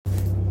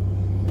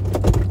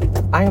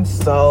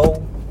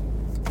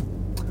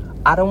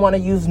I don't want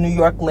to use New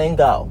York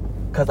lingo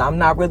because I'm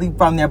not really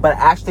from there, but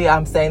actually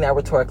I'm saying that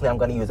rhetorically. I'm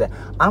going to use it.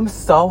 I'm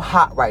so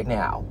hot right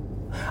now.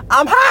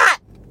 I'm hot!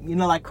 You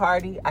know, like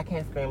Cardi? I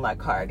can't scream like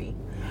Cardi.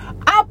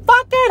 I'm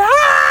fucking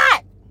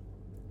hot!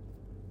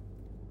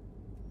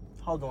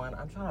 Hold on.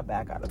 I'm trying to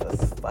back out of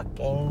this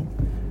fucking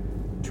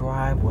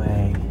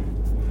driveway.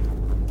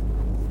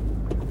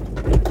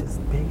 This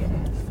big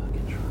ass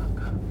fucking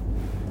truck.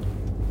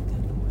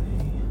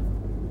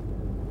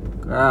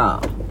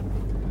 Girl.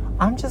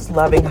 I'm just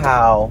loving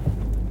how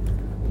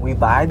we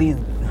buy these.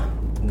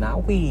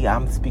 Not we.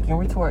 I'm speaking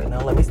rhetorically. No,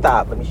 let me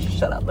stop. Let me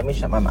shut up. Let me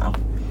shut my mouth.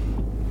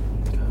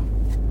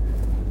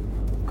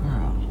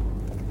 Girl.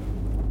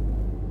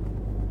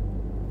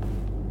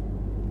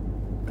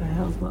 What the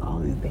hell's with all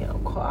these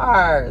damn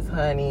cars,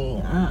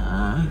 honey?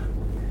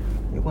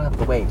 You're gonna have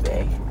to wait,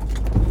 bae.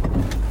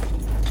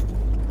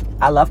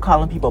 I love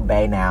calling people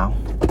bae now.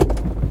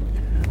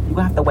 You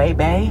gonna have to wait,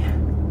 bae?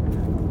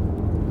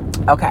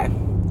 Okay.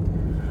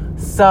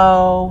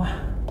 So,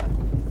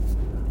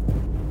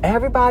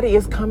 everybody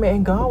is coming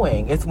and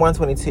going. It's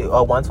 122.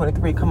 Oh,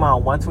 123. Come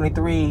on,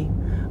 123.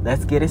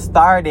 Let's get it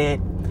started.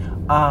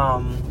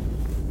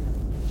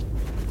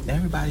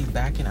 Everybody's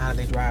backing out of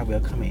their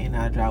driveway, coming in and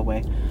out of the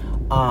driveway.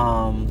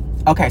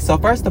 Okay, so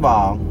first of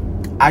all,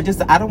 I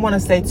don't want to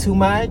say too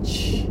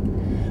much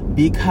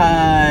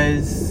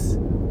because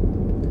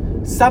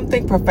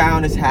something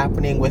profound is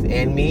happening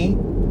within me.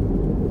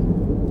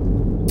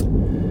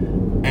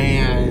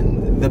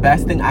 And the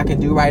best thing I can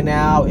do right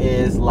now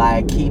is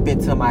like keep it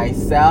to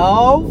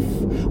myself.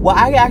 Well,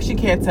 I actually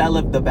can't tell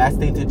if the best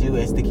thing to do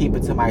is to keep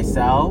it to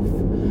myself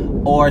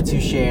or to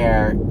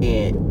share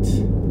it.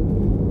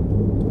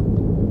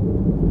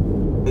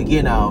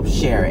 You know,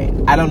 share it.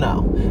 I don't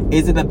know.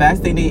 Is it the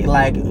best thing to,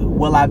 like,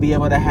 will I be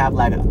able to have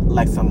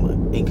like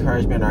some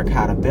encouragement or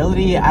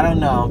accountability? I don't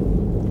know.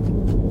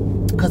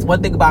 Because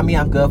one thing about me,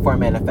 I'm good for a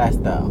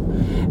manifesto.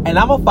 And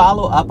I'm going to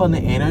follow up on the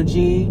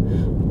energy.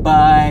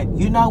 But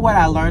you know what?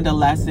 I learned a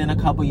lesson a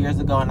couple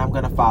years ago, and I'm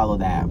going to follow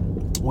that.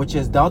 Which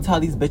is, don't tell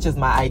these bitches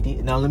my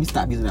idea. No, let me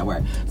stop using that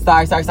word.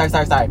 Sorry.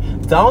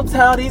 Don't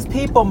tell these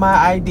people my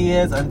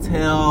ideas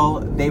until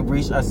they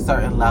reach a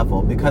certain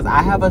level. Because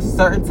I have a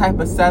certain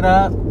type of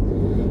setup,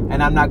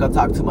 and I'm not going to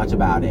talk too much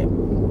about it.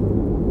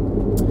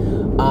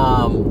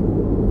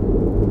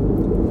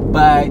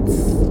 But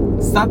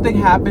something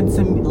happened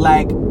to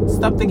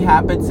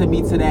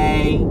me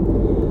today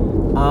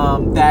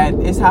that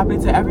is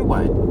happening to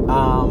everyone.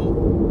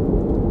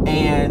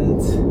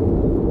 And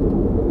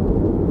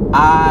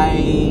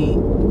I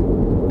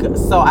can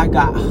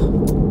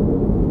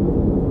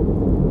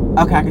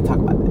talk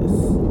about this.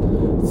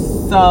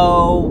 So,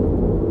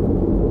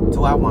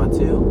 do I want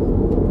to?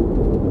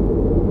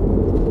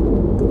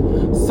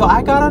 So,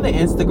 I got on the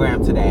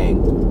Instagram today,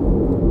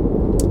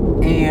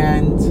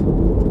 and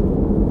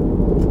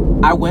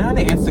I went on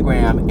the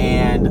Instagram,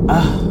 and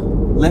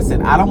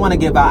listen, I don't want to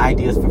give out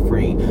ideas for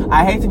free.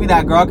 I hate to be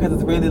that girl because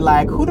it's really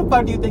like, who the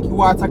fuck do you think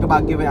you are talking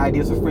about giving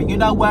ideas for free? You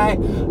know what?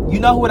 You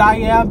know what I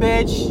am,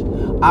 bitch?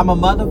 I'm a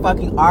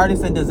motherfucking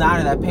artist and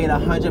designer that paid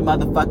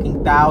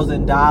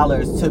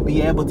 $100,000 to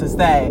be able to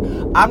say,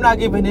 I'm not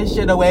giving this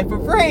shit away for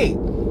free.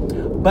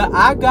 But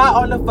I got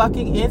on the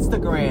fucking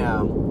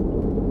Instagram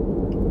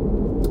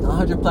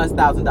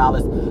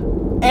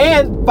 $100,000+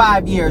 and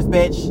 5 years,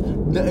 bitch.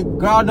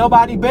 Girl,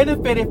 nobody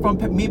benefited from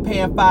me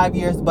paying 5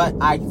 years, but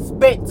I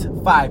spent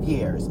 5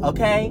 years,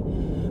 okay?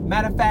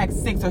 Matter of fact,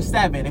 6 or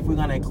 7 if we're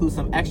going to include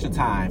some extra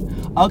time,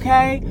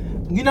 okay?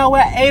 You know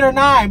what? 8 or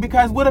 9,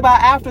 because what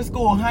about after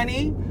school,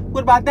 honey?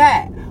 What about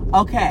that?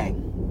 Okay.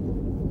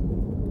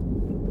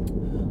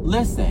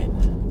 Listen,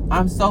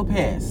 I'm so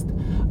pissed.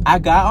 I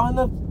got on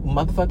the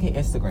motherfucking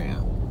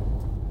Instagram,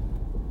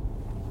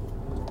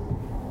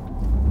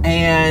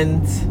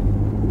 and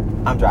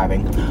I'm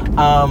driving.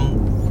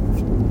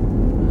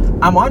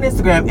 I'm on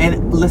Instagram,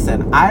 and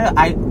listen,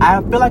 I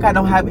feel like I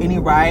don't have any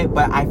right,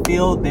 but I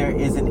feel there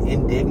is an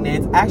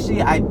indignance.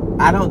 Actually, I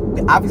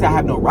don't, obviously I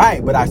have no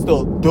right, but I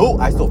still do.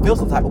 I still feel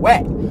some type of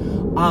way.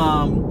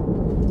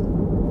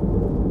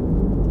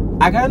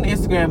 I got on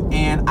Instagram,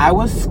 and I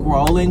was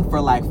scrolling for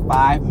like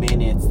 5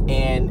 minutes,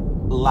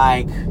 and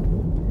like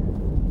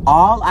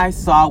all I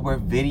saw were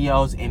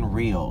videos and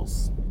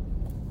reels.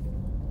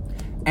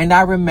 And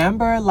I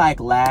remember like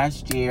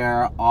last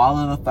year, all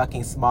of the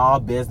fucking small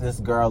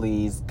business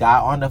girlies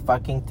got on the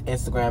fucking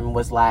Instagram and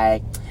was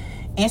like,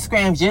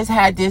 Instagram just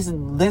had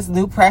this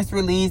new press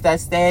release that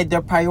said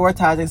they're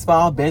prioritizing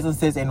small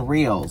businesses and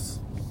reels.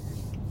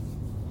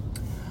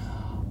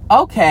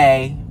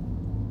 Okay.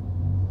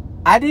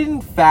 I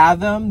didn't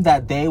fathom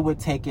that they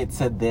would take it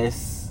to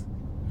this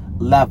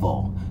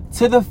level.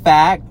 To the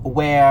fact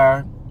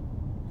where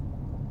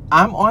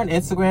I'm on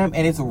Instagram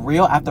and it's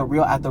reel after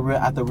reel after reel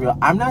after reel.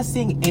 I'm not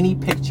seeing any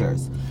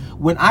pictures.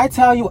 When I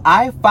tell you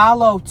I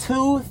follow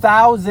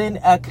 2,000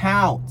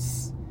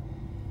 accounts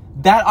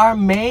that are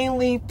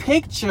mainly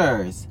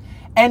pictures.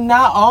 And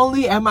not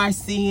only am I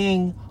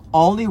seeing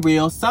only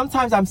reels.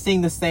 Sometimes I'm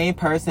seeing the same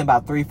person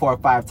about 3, 4,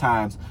 5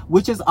 times,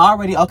 which is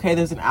already, okay,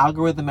 there's an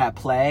algorithm at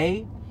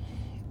play.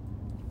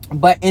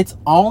 But it's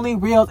only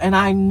reels. And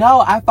I know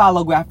I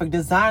follow graphic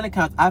design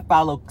accounts. I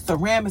follow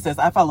ceramicists.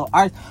 I follow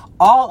artists.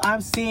 All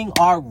I'm seeing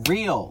are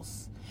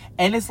reels.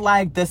 And it's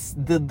like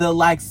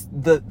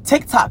the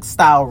TikTok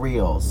style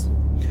reels.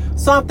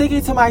 So I'm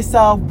thinking to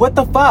myself, what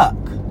the fuck?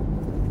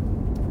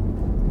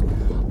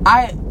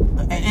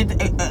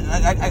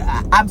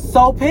 I'm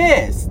so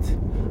pissed.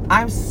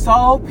 I'm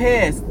so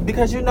pissed.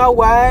 Because you know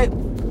what?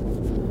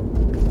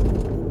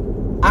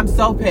 I'm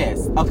so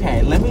pissed.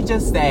 Okay, let me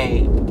just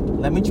say,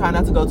 let me try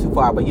not to go too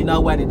far, but you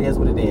know what? It is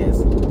what it is.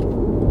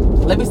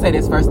 Let me say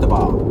this first of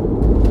all.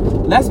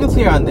 Let's be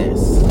clear on this.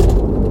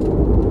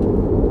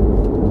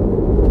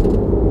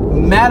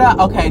 Meta,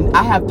 okay,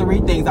 I have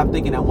 3 things I'm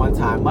thinking at one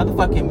time.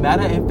 Motherfucking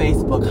Meta and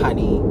Facebook,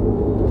 honey.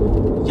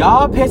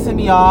 Y'all pissing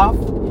me off.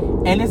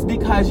 And it's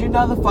because you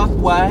know the fuck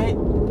what?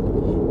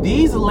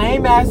 These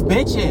lame ass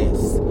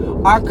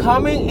bitches are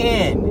coming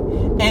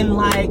in and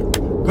like,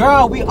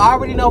 girl, we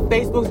already know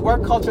Facebook's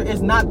work culture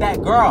is not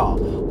that girl.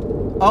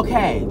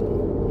 Okay.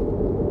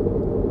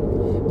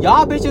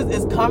 Y'all bitches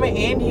is coming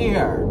in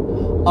here,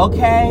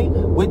 okay,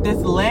 with this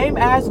lame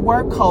ass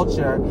work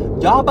culture.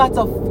 Y'all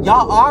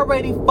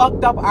already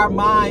fucked up our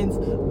minds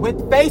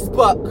with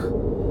Facebook.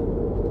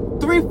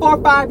 3,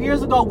 4, 5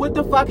 years ago, what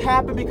the fuck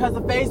happened because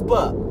of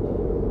Facebook?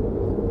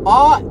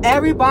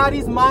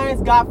 Everybody's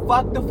minds got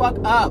fucked the fuck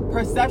up.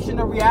 Perception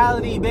of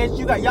reality, bitch.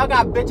 Y'all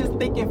got bitches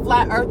thinking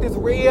flat earth is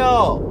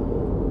real.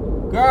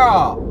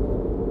 Girl.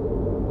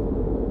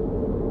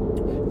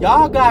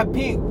 Y'all got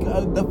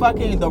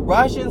the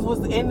Russians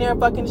was in there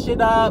fucking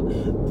shit up.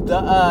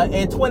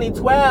 In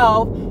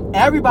 2012,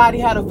 everybody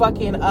had a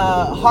fucking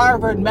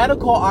Harvard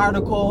medical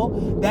article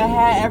that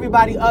had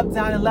everybody up,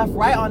 down, and left,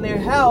 right on their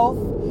health.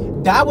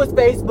 That was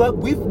Facebook.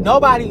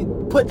 Nobody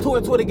put 2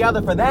 and 2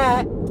 together for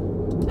that.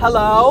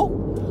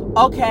 Hello?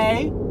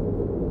 Okay.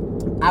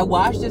 I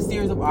watched this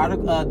series of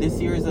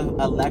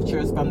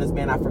lectures from this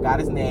man. I forgot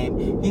his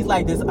name. He's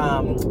like this,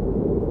 I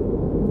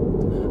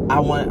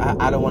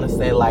don't want to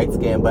say light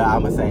skin, but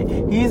I'm gonna say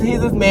he's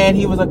this man.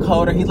 He was a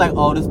coder. He's like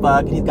old as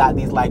fuck. He's got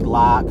these like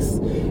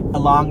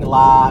long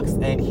locks,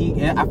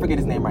 and I forget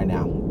his name right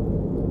now.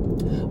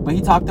 But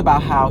he talked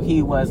about how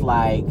he was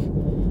like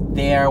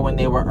there when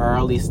they were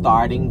early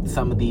starting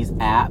some of these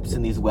apps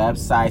and these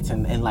websites,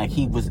 and like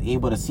he was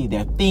able to see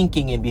their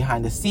thinking and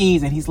behind the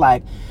scenes. And he's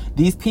like,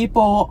 these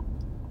people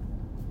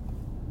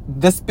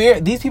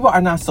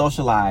are not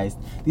socialized.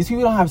 These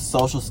people don't have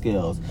social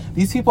skills.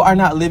 These people are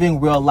not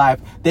living real life.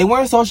 They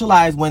weren't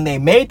socialized when they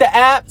made the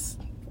apps,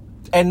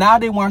 and now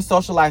they weren't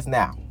socialized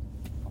now.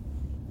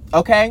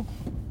 Okay?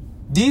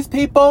 These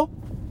people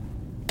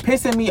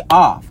pissing me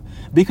off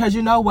because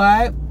you know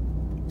what?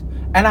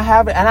 And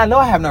I know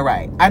I have no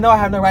right. I know I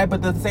have no right,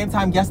 but at the same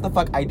time, yes, the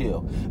fuck I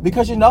do.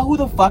 Because you know who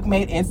the fuck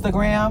made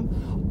Instagram?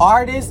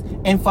 Artists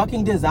and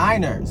fucking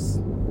designers.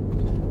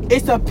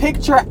 It's a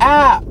picture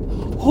app.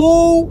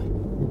 Who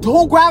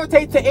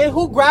gravitated to it?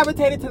 Who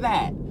gravitated to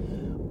that?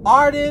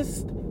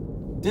 Artists,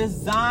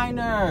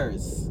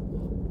 designers,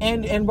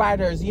 and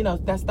writers, you know,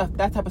 that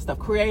type of stuff,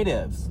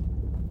 creatives.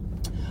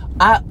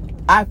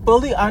 I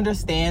fully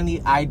understand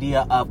the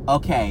idea of,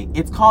 okay,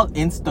 it's called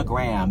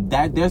Instagram.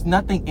 That there's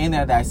nothing in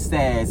there that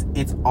says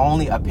it's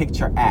only a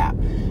picture app.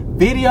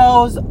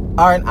 Videos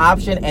are an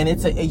option, and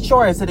it's an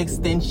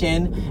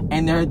extension,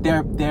 and they're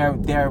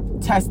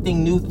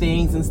testing new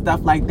things and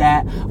stuff like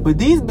that.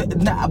 But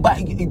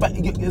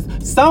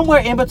somewhere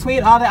in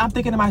between all that, I'm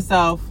thinking to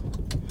myself,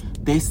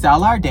 they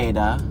sell our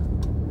data.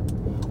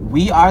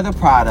 We are the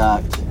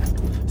product.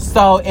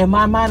 So in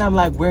my mind, I'm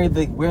like, we're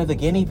the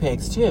guinea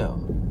pigs too.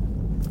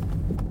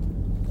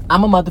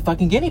 I'm a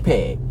motherfucking guinea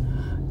pig.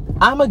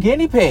 I'm a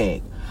guinea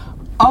pig.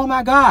 Oh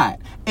my God.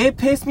 It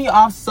pissed me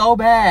off so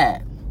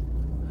bad.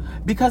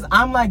 Because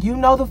I'm like, you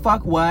know the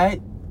fuck what?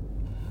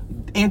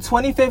 In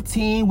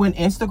 2015, when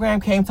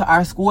Instagram came to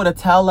our school to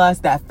tell us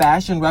that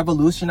fashion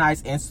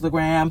revolutionized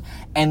Instagram,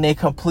 and they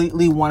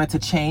completely wanted to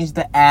change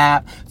the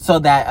app so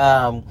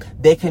that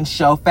they can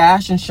show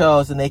fashion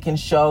shows and they can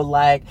show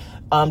like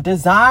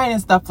design and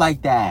stuff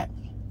like that.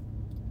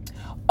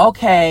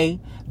 Okay.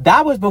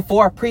 That was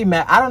before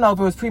pre-Meta. I don't know if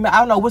it was pre-Meta. I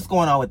don't know what's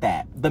going on with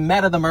that. The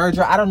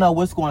merger. I don't know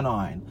what's going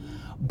on.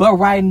 But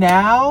right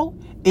now,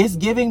 it's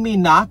giving me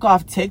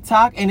knockoff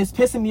TikTok, and it's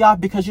pissing me off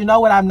because you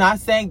know what I'm not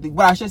saying?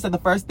 What I should have said the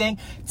first thing?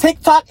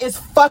 TikTok is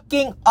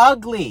fucking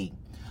ugly.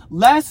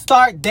 Let's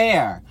start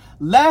there.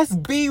 Let's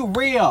be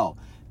real.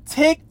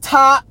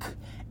 TikTok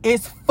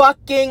is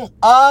fucking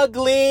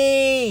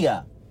ugly.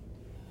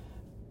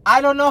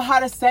 I don't know how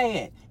to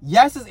say it.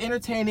 Yes, it's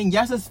entertaining.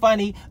 Yes, it's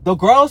funny. The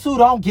girls who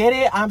don't get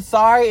it, I'm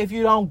sorry if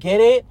you don't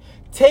get it.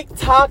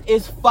 TikTok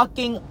is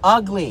fucking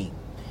ugly.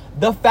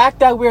 The fact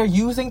that we're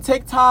using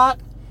TikTok,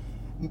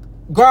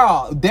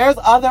 girl, there's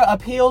other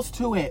appeals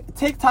to it.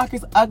 TikTok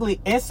is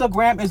ugly.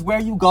 Instagram is where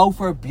you go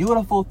for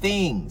beautiful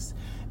things.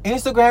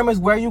 Instagram is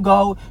where you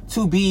go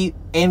to be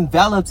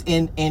enveloped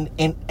in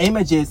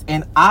images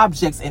and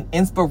objects and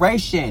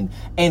inspiration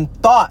and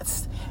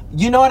thoughts.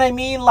 You know what I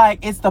mean?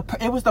 Like, it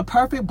was the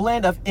perfect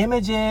blend of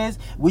images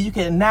where you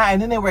can now, and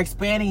then they were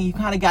expanding. You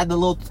kind of got the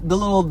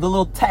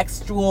little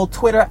textual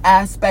Twitter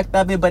aspect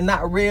of it, but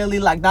not really,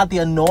 like, not the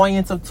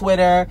annoyance of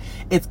Twitter.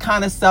 It's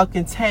kind of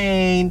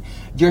self-contained.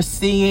 You're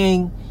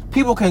seeing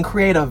people can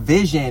create a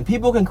vision.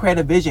 People can create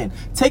a vision.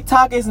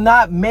 TikTok is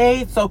not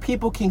made so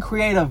people can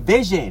create a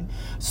vision.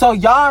 So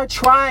y'all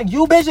trying,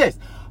 you bitches,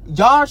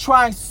 y'all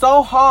trying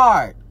so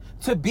hard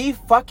to be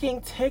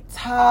fucking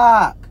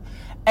TikTok.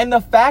 And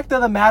the fact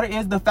of the matter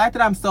is, the fact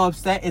that I'm so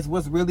upset is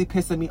what's really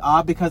pissing me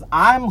off, because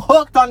I'm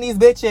hooked on these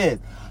bitches.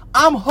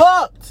 I'm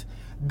hooked.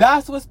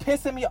 That's what's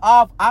pissing me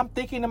off. I'm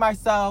thinking to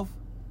myself,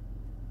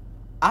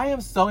 I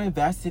am so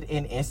invested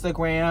in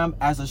Instagram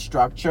as a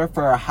structure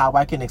for how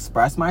I can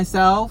express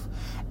myself.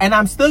 And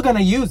I'm still going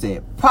to use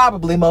it.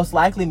 Probably, most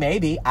likely,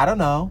 maybe. I don't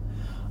know.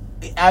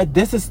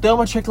 This is still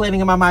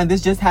matriculating in my mind.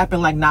 This just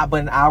happened like not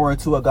but an hour or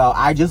two ago.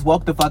 I just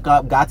woke the fuck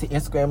up, got to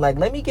Instagram, like,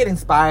 let me get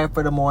inspired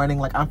for the morning.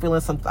 Like, I'm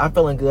feeling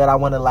good.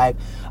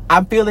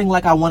 I'm feeling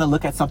like I want to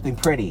look at something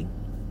pretty.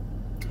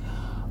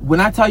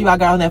 When I tell you I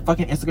got on that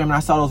fucking Instagram and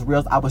I saw those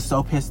reels, I was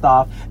so pissed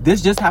off.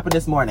 This just happened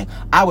this morning.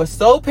 I was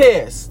so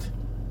pissed.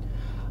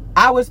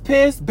 I was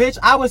pissed, bitch.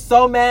 I was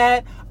so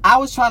mad. I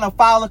was trying to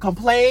file a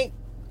complaint.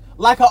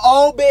 Like an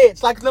old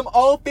bitch, like them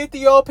old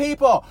 50-year-old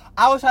people.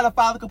 I was trying to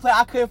file a complaint.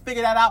 I couldn't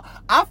figure that out.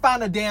 I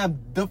found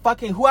the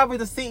fucking whoever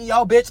the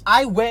CEO, bitch.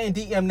 I went and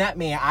DM'd that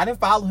man. I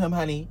didn't follow him,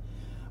 honey,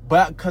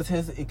 but cause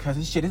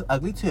his shit is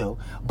ugly too.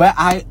 But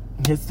I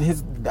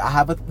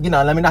have a, you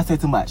know, let me not say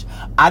too much.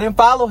 I didn't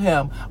follow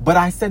him, but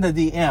I sent a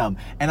DM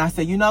and I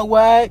said, you know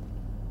what?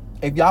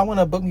 If y'all want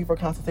to book me for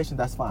consultation,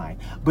 that's fine.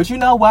 But you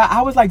know what?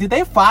 I was like, did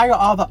they fire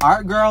all the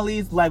art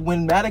girlies? Like,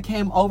 when Meta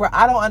came over,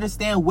 I don't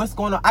understand what's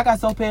going on. I got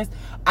so pissed.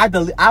 I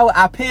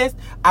pissed.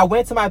 I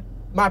went to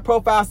my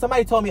profile.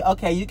 Somebody told me,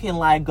 okay, you can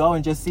like go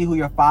and just see who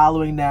you're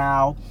following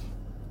now.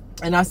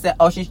 And I said,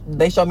 oh,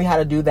 they showed me how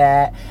to do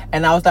that.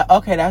 And I was like,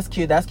 okay, that's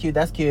cute.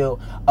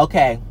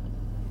 Okay.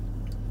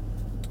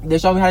 They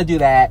showed me how to do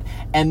that.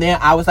 And then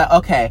I was like,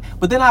 okay.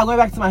 But then I went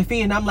back to my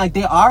feed and I'm like,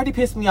 they already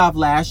pissed me off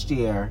last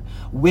year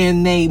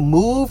when they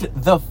moved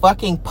the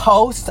fucking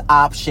post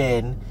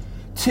option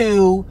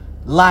to,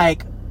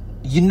 like,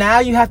 now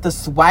you have to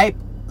swipe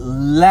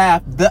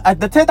left.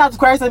 The 10,000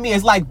 questions of me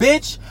is like,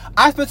 bitch,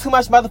 I spent too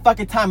much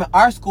motherfucking time at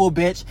art school,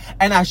 bitch,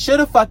 and I should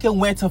have fucking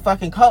went to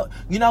fucking code.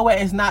 You know what?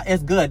 It's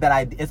good that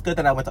I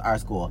went to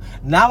art school.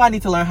 Now I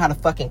need to learn how to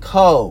fucking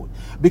code,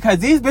 because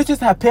these bitches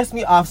have pissed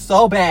me off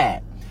so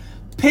bad.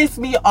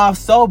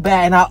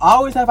 And I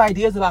always have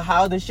ideas about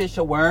how this shit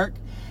should work,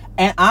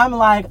 and I'm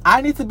like,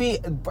 I'm pissed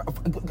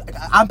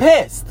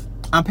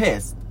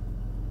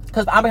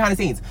because I'm behind the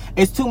scenes.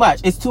 It's too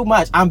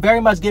much. I'm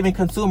very much giving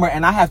consumer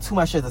and I have too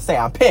much shit to say.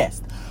 I'm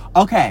pissed.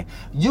 Okay,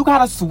 you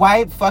gotta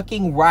swipe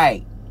fucking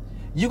right.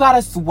 You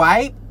gotta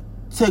swipe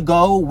to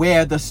go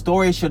where the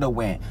story should have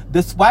went.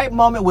 The swipe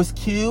moment was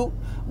cute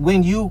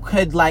when you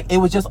could, like, it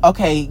was just,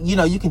 okay, you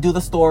know, you can do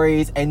the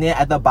stories and then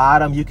at the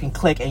bottom you can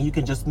click and you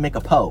can just make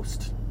a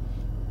post.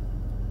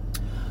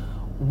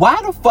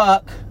 Why the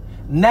fuck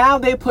now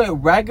they put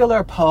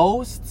regular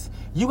posts?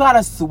 You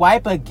gotta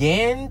swipe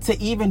again to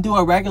even do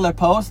a regular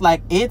post.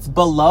 Like, it's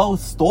below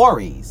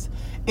stories.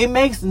 It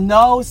makes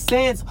no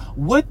sense.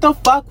 What the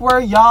fuck were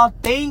y'all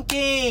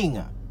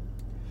thinking?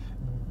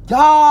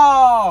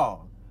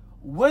 Y'all,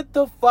 what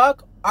the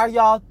fuck are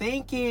y'all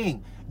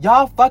thinking?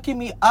 Y'all fucking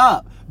me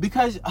up.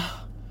 Because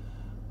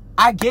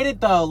I get it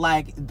though.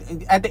 Like,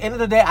 at the end of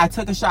the day, I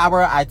took a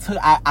shower. I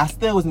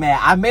still was mad.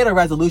 I made a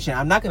resolution.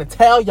 I'm not gonna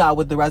tell y'all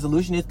what the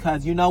resolution is,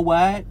 because you know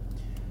what?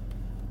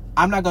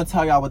 I'm not gonna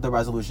tell y'all what the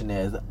resolution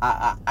is.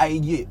 I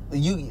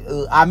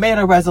made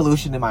a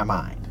resolution in my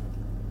mind.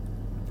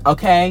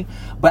 Okay?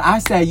 But I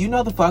said, you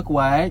know the fuck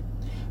what?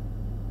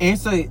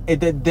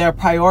 Their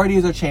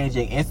priorities are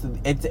changing.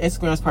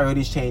 Instagram's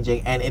priorities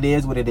changing, and it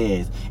is what it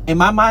is. In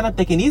my mind, I'm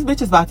thinking these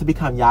bitches about to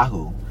become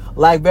Yahoo.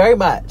 Like, very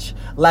much.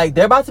 Like,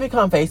 they're about to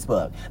become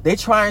Facebook. They're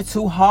trying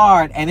too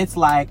hard, and it's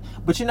like,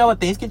 but you know what?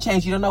 Things can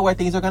change. You don't know where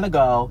things are gonna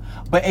go.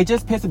 But it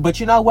just pisses. But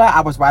you know what?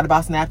 I was right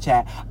about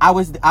Snapchat. I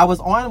was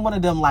on one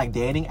of them, like,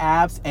 dating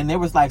apps, and there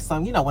was like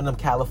some, you know, one of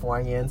them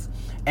Californians,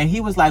 and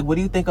he was like, what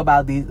do you think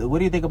about these? What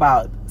do you think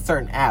about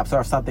certain apps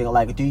or something?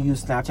 Like, do you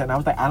use Snapchat? And I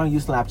was like, I don't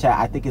use Snapchat.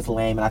 I think it's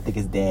lame and I think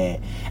it's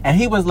dead. And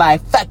he was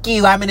like, fuck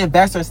you. I'm an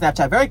investor in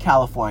Snapchat. Very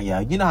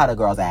California. You know how the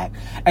girls act.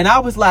 And I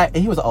was like, and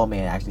he was an old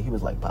man, actually. He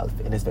was like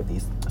probably in his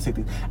 50s,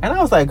 60s. And I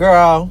was like,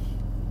 girl,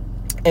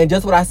 and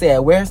just what I said,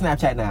 where's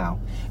Snapchat now?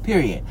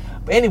 Period.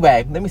 But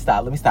anyway, let me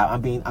stop.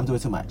 I'm doing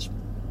too much.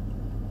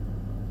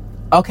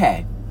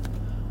 Okay.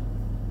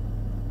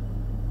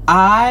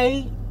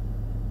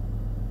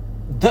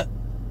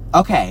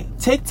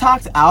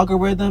 TikTok's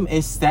algorithm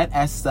is set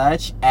as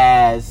such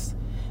as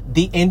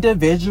the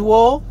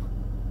individual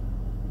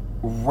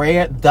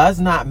does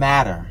not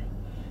matter.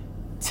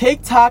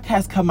 TikTok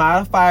has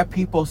commodified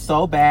people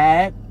so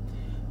bad,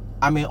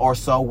 or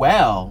so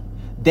well,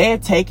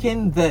 they've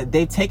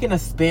taken a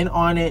spin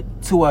on it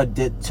to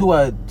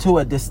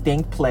a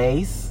distinct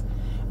place.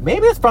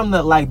 Maybe it's from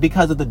the, like,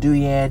 because of the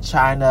Douyin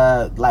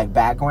China, like,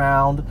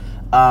 background.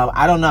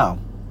 I don't know.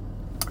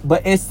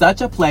 But it's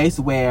such a place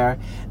where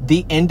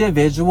the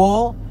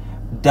individual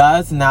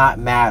does not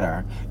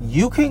matter.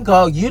 You can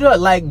go,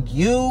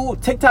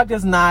 TikTok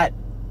does not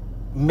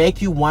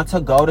make you want to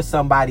go to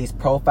somebody's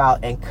profile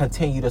and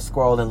continue to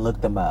scroll and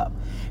look them up.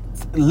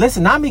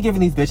 Listen, not me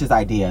giving these bitches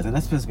ideas, and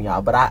this pisses me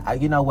off, but I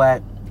you know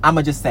what? I'm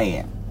going to just say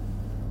it.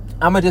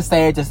 I'm going to just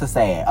say it just to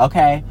say it,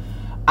 okay?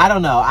 I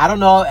don't know.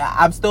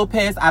 I'm still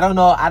pissed. I don't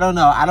know.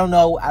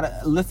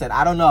 Listen,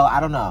 I don't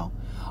know.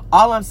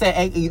 All I'm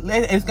saying,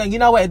 it's gonna, you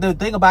know what, the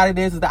thing about it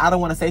is that I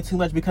don't want to say too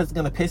much because it's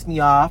going to piss me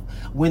off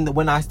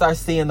when I start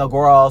seeing the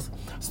girls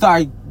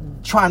start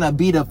trying to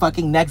be the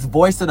fucking next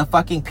voice of the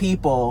fucking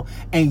people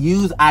and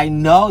I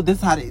know this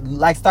is how to,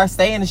 like, start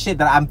saying the shit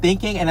that I'm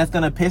thinking, and it's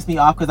going to piss me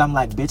off because I'm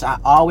like, bitch, I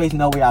always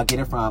know where y'all get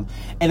it from.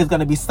 And it's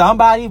going to be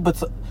somebody,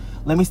 but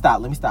let me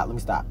stop.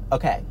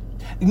 Okay.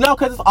 No,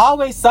 because it's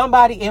always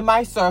somebody in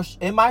my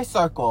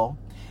circle.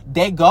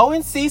 They go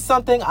and see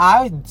something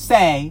I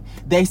say.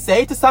 They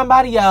say to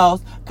somebody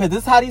else, because this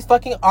is how these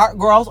fucking art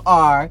girls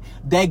are.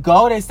 They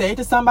say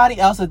to somebody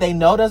else that they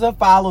know doesn't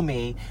follow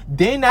me.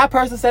 Then that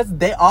person says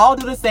they all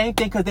do the same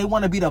thing because they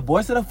want to be the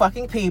voice of the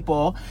fucking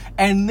people.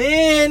 And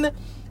then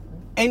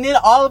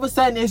all of a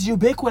sudden it's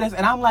ubiquitous.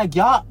 And I'm like,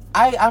 y'all,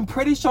 I'm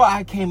pretty sure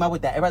I came up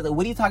with that. Everybody's like,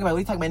 what are you talking about?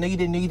 No, you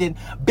didn't.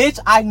 Bitch,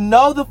 I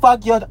know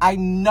I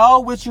know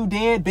what you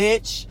did,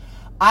 bitch.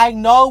 I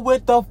know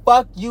what the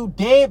fuck you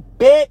did,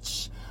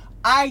 bitch.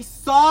 I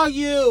saw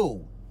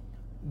you.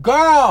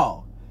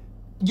 Girl.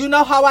 You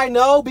know how I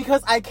know?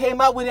 Because I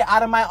came up with it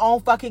out of my own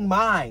fucking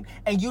mind.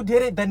 And you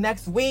did it the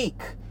next week.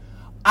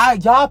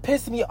 Y'all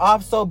pissed me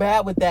off so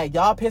bad with that.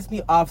 Y'all pissed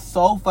me off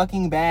so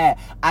fucking bad.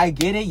 I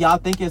get it. Y'all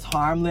think it's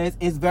harmless.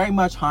 It's very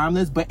much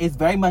harmless, but it's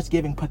very much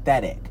giving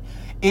pathetic.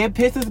 It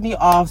pisses me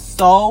off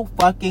so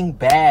fucking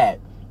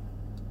bad.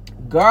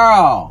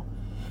 Girl.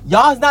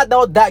 Y'all's not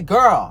that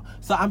girl.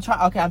 So I'm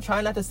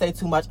trying not to say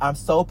too much. I'm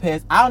so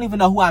pissed. I don't even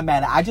know who I'm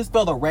mad at. I just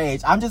feel the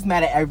rage. I'm just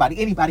mad at everybody.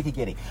 Anybody can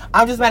get it.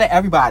 I'm just mad at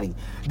everybody.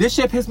 This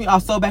shit pissed me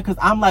off so bad because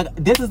I'm like,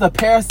 this is a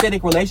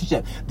parasitic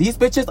relationship. These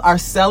bitches are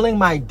selling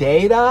my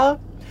data.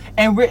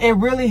 And it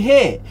really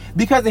hit.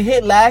 Because it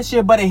hit last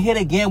year, but it hit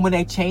again when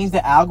they changed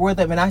the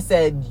algorithm. And I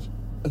said,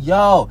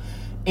 yo,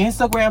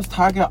 Instagram's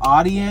target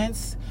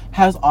audience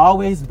has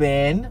always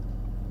been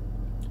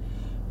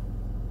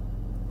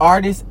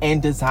artists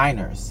and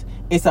designers.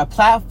 It's a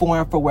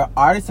platform for where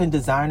artists and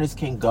designers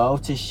can go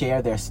to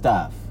share their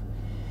stuff.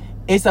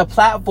 It's a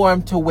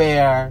platform to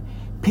where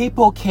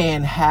people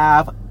can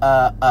have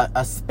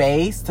a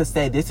space to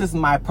say, this is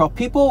my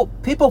people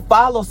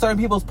follow certain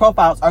people's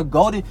profiles or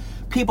go to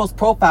people's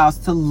profiles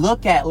to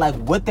look at, like,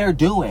 what they're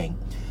doing.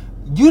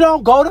 You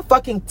don't go to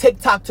fucking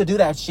TikTok to do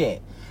that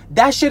shit.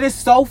 That shit is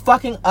so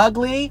fucking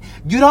ugly.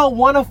 You don't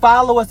want to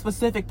follow a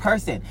specific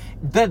person.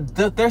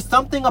 There's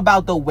something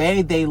about the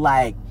way they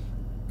the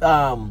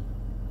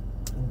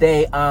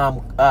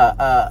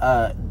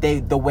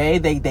way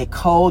they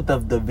code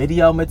the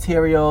video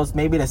materials,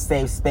 maybe to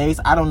save space.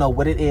 I don't know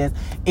what it is.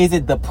 Is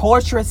it the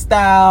portrait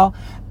style?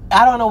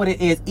 I don't know what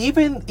it is.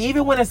 Even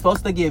when it's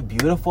supposed to get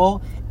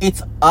beautiful,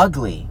 it's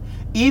ugly.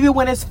 Even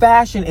when it's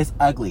fashion, it's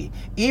ugly.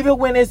 Even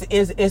when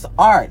it's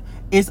art,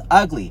 it's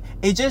ugly.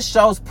 It just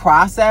shows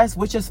process,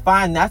 which is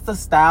fine. That's the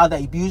style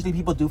that usually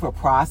people do for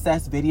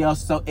process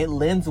videos, so it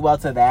lends well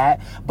to that.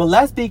 But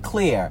let's be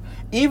clear.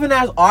 Even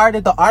as art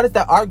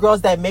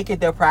girls that make it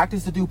their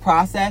practice to do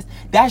process,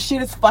 that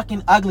shit is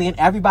fucking ugly and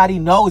everybody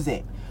knows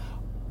it.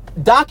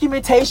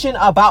 Documentation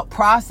about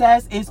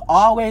process is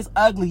always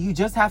ugly. You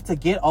just have to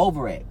get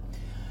over it.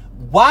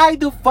 Why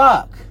the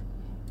fuck?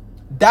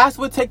 That's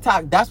what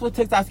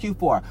TikTok's cute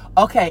for.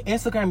 Okay,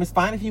 Instagram is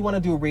fine if you want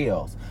to do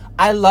reels.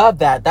 I love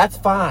that. That's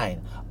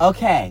fine.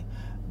 Okay.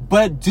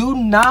 But do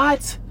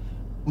not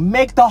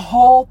make the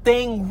whole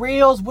thing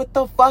reels. What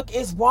the fuck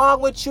is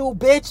wrong with you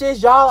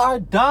bitches? Y'all are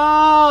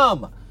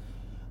dumb.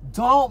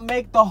 Don't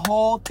make the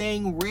whole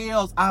thing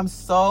reels. I'm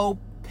so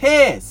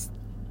pissed.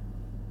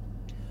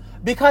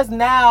 Because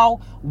now,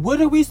 what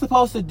are we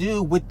supposed to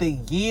do with the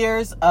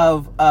years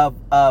of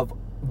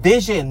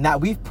vision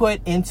that we've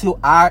put into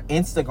our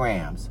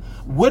Instagrams?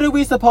 What are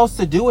we supposed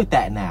to do with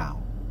that now?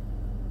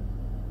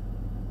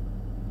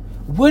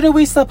 What are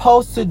we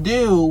supposed to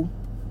do?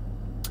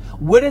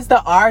 What is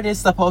the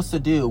artist supposed to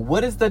do?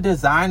 What is the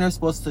designer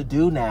supposed to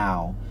do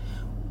now?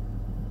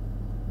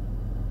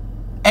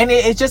 And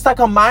it's just like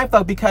a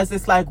mindfuck because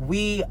it's like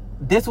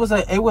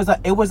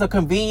it was a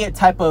convenient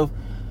type of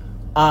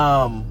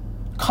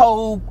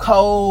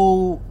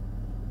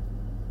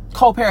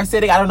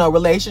co-parasitic, I don't know,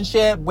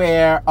 relationship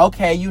where,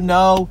 okay, you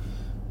know,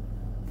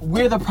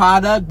 we're the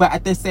product, but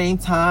at the same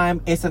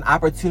time, it's an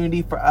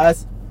opportunity for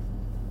us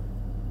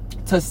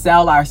to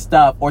sell our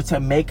stuff or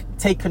to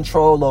take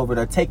control over it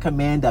or take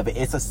command of it.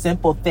 It's a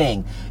simple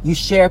thing. You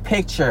share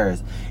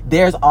pictures.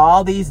 There's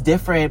all these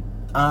different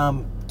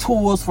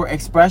tools for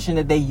expression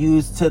that they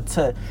use to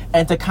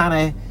kind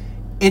of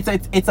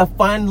it's a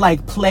fun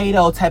like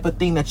Play-Doh type of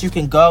thing that you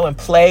can go and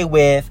play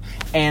with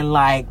and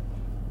like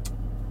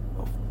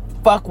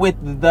fuck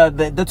with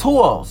the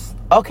tools.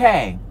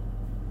 Okay.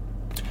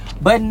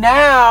 But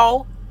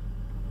now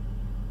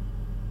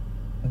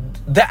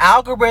the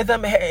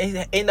algorithm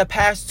in the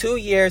past 2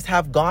 years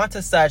have gone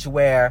to such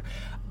where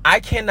I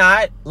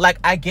cannot, like,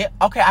 I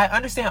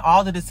understand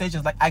all the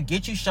decisions. Like, I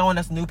get you showing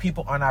us new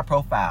people on our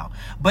profile.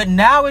 But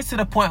now it's to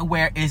the point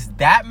where it's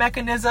that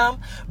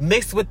mechanism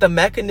mixed with the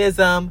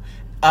mechanism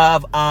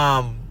of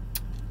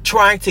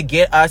trying to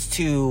get us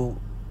to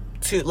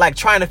like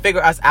trying to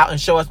figure us out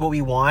and show us what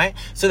we want.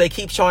 So they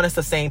keep showing us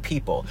the same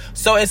people.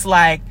 So it's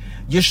like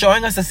you're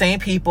showing us the same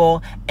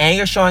people and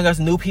you're showing us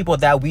new people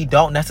that we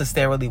don't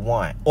necessarily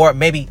want, or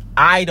maybe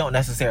I don't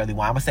necessarily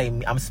want. I'm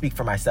gonna speak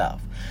for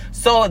myself.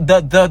 So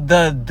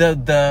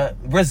the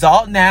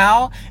result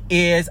now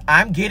is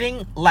I'm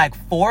getting like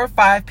 4 or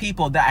 5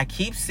 people that I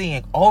keep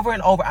seeing over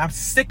and over. I'm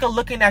sick of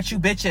looking at you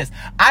bitches.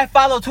 I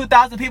follow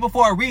 2,000 people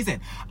for a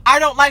reason. I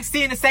don't like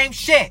seeing the same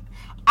shit.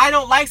 I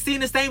don't like seeing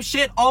the same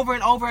shit over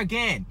and over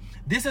again.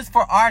 This is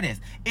for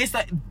artists. It's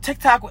like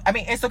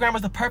Instagram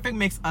is the perfect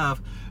mix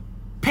of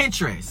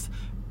Pinterest,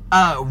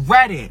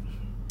 Pinterest,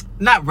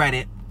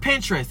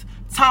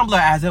 Tumblr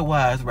as it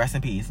was, rest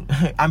in peace.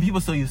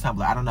 People still use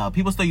Tumblr. I don't know.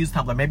 People still use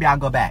Tumblr. Maybe I'll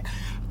go back.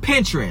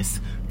 Pinterest,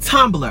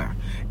 Tumblr,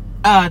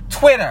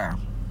 Twitter,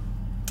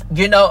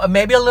 you know,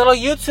 maybe a little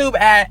YouTube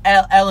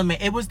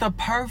element. It was the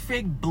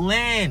perfect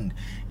blend.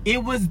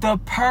 It was the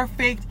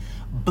perfect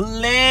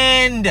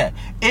blend.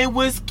 It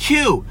was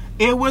cute.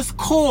 It was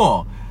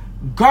cool.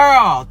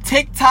 Girl,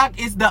 TikTok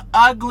is the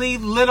ugly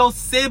little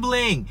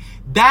sibling.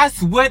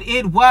 That's what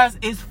it was.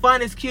 It's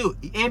fun. It's cute.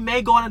 It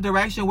may go in a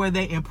direction where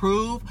they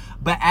improve,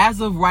 but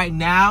as of right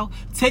now,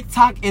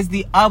 TikTok is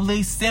the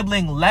ugly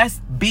sibling. Let's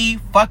be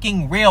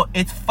fucking real.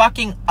 It's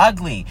fucking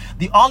ugly.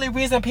 The only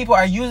reason people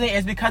are using it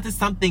is because it's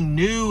something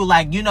new.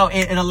 Like, you know,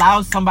 it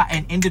allows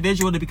an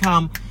individual to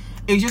become,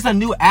 it's just a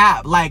new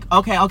app. Like,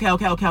 okay,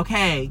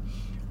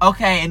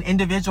 an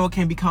individual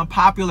can become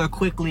popular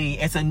quickly.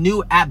 It's a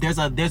new app. There's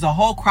a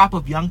whole crop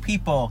of young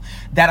people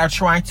that are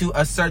trying to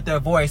assert their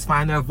voice,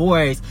 find their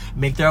voice,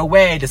 make their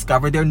way,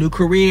 discover their new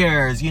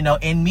careers, you know,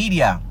 in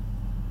media.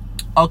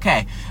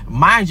 Okay,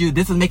 mind you,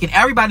 this is making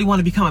everybody want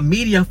to become a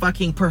media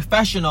fucking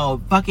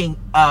professional, fucking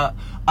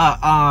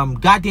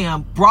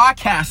goddamn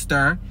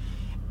broadcaster.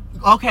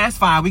 Okay, that's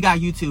fine. We got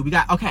YouTube.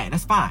 Okay,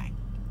 that's fine.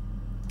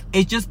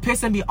 It's just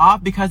pissing me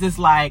off because it's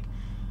like,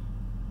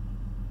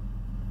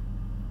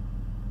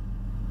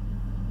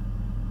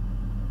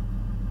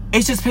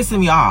 it's just pissing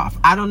me off.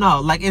 I don't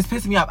know. Like, it's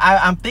pissing me off.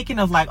 I'm thinking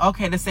of like,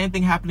 okay, the same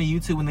thing happened to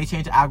YouTube when they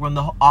changed the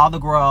algorithm. All the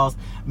girls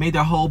made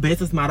their whole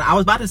business model. I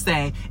was about to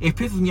say it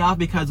pisses me off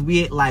because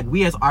we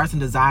as artists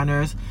and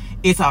designers,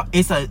 it's a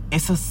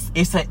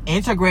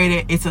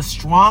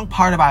strong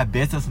part of our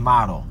business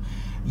model.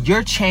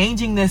 You're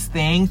changing this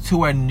thing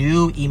to a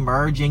new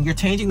emerging. You're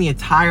changing the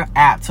entire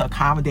app to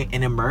accommodate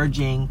an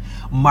emerging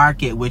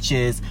market, which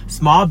is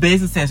small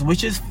businesses,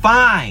 which is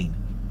fine.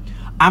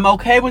 I'm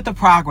okay with the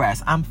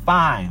progress. I'm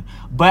fine.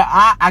 But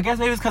I guess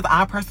maybe it's because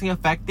I'm personally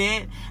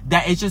affected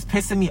that it's just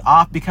pissing me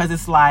off because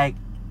it's like,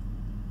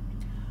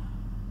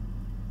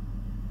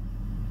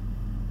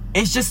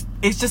 it's just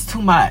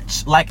too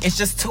much. Like, it's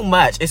just too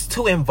much. It's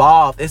too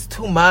involved. It's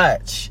too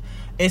much.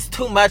 It's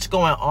too much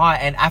going on.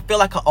 And I feel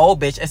like an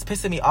old bitch. It's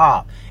pissing me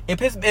off.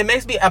 It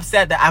makes me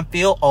upset that I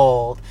feel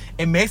old.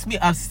 It makes me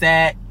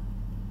upset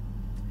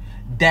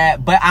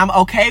but I'm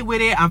okay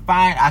with it. I'm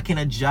fine. I can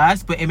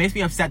adjust, but it makes me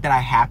upset that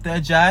I have to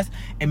adjust.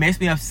 It makes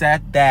me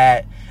upset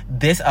that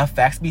this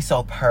affects me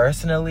so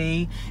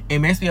personally. It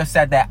makes me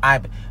upset that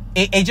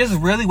it just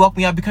really woke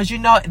me up because, you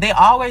know, they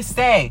always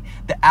say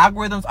the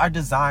algorithms are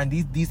designed,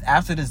 these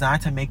apps are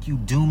designed to make you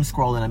doom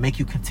scrolling and make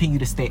you continue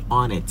to stay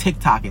on it,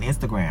 TikTok and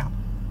Instagram.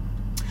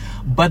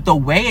 But the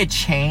way it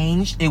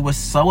changed, it was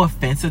so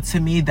offensive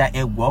to me that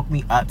it woke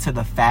me up to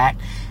the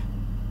fact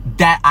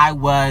that I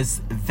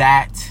was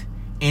that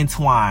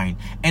entwined.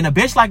 And a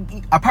person like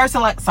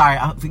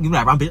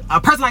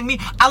me,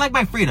 I like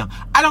my freedom.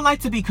 I don't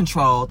like to be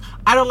controlled.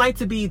 I don't like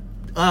to be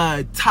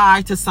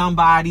tied to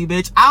somebody,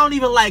 bitch. I don't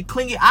even like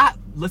clingy.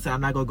 Listen,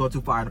 I'm not gonna go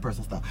too far into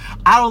personal stuff.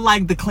 I don't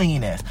like the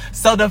clinginess.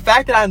 So the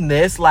fact that I'm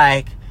this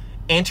like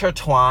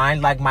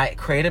intertwined, like my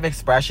creative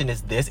expression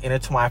is this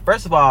intertwined,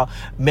 first of all,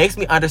 makes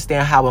me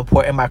understand how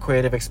important my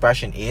creative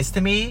expression is to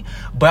me,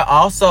 but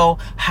also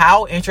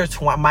how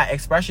intertwined my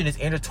expression is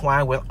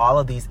intertwined with all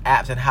of these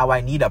apps and how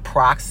I need a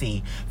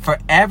proxy for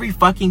every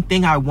fucking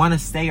thing I want to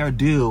say or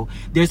do.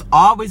 There's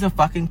always a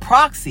fucking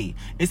proxy.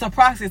 It's a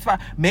proxy.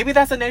 Maybe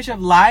that's the nature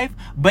of life,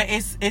 but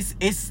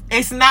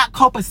it's not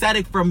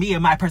copacetic for me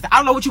and my person. I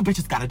don't know what you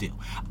bitches gotta do.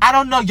 I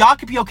don't know. Y'all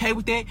could be okay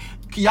with it.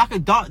 y'all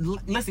could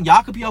don't listen.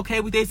 Y'all could be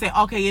okay with it. Say,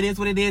 okay, it is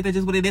what it is. That's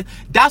just what it is.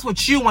 That's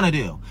what you want to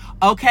do.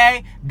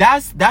 Okay,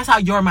 that's how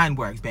your mind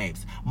works,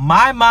 babes.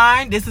 My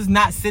mind, this is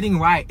not sitting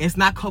right. It's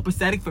not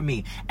copacetic for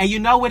me. And you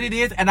know what it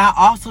is? And I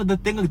also, the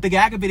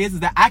gag of it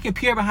is that I can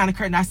peer behind the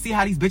curtain. I see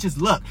how these bitches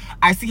look.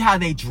 I see how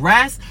they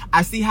dress.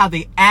 I see how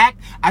they act.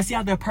 I see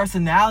how their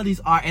personalities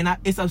are. And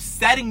it's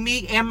upsetting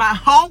me and my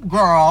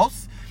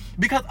homegirls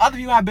because other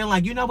people have been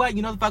like, you know what?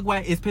 You know the fuck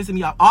what? It's pissing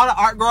me off. All the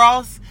art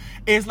girls,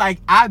 it's like,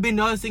 I've been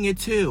noticing it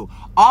too.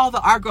 All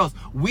the art girls,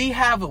 we used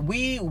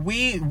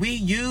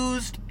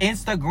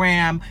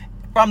Instagram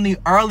from the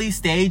early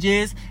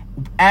stages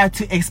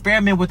to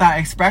experiment with our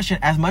expression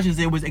as much as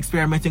it was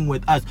experimenting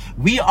with us.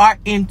 We are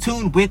in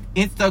tune with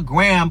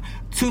Instagram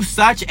to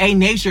such a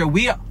nature.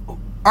 We are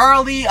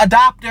early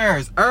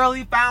adopters,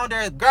 early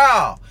founders.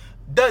 Girl,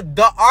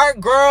 the art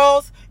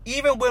girls,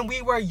 even when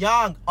we were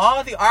young,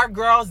 all the art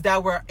girls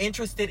that were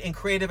interested in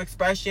creative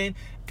expression,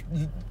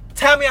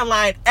 tell me I'm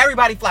lying,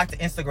 everybody flocked to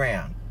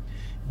Instagram.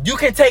 You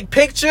can take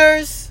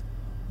pictures.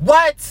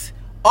 What?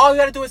 All you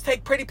gotta do is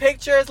take pretty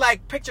pictures,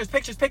 like pictures,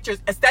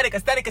 aesthetic,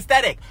 pictures.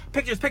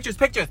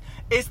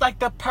 It's like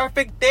the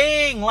perfect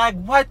thing. Like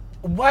what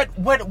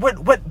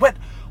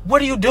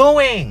are you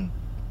doing?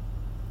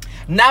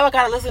 Now I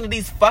gotta listen to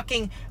these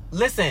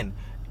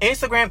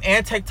Instagram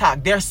and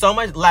TikTok. There's so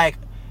much, like,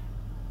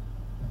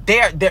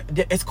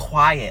 it's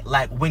quiet.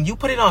 Like when you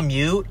put it on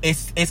mute,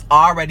 it's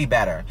already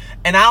better.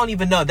 And I don't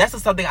even know. That's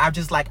just something I'm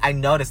just like, I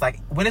noticed. Like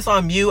when it's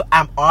on mute,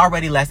 I'm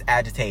already less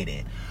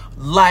agitated.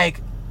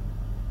 Like,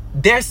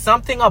 there's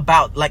something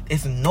about, like,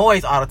 it's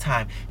noise all the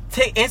time.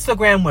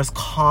 Instagram was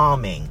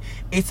calming.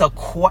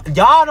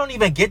 Y'all don't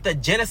even get the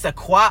je ne sais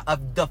quoi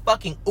of the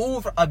fucking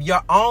oeuvre of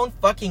your own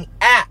fucking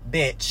app,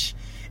 bitch.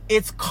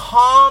 It's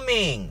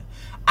calming.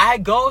 I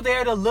go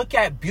there to look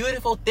at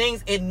beautiful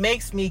things. It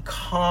makes me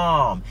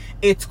calm.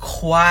 It's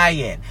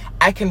quiet.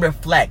 I can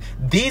reflect.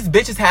 These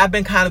bitches have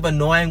been kind of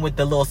annoying with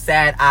the little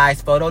sad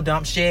eyes photo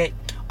dump shit.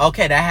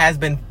 Okay, that has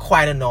been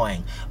quite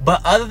annoying.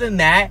 But other than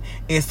that,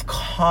 it's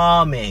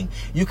calming.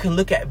 You can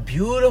look at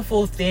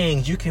beautiful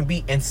things. You can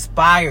be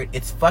inspired.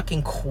 It's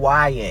fucking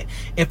quiet.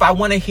 If I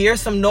want to hear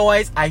some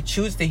noise, I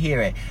choose to hear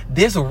it.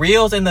 This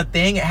Reels and the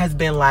thing has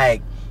been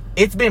like,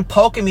 it's been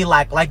poking me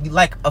like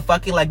a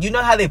fucking, like, you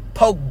know how they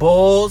poke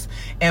bulls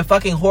and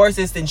fucking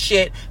horses and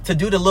shit to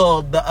do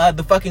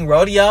the fucking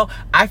rodeo?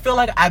 I feel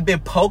like I've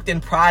been poked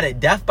and prodded,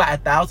 death by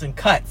 1,000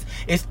 cuts.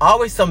 It's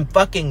always some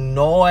fucking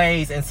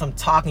noise and some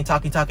talking.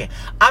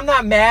 I'm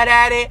not mad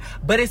at it,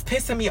 but it's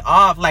pissing me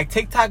off. Like,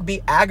 TikTok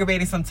be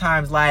aggravating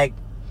sometimes. Like,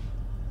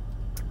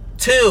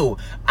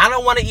 I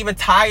don't want to even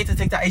tie it to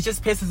TikTok. It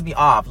just pisses me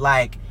off.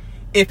 Like,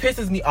 it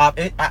pisses me off.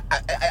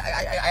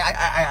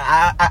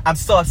 I'm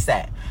so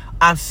upset.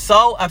 I'm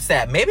so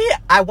upset. Maybe,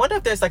 I wonder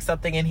if there's like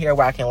something in here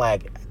where I can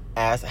like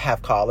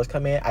have callers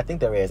come in. I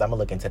think there is. I'm gonna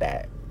look into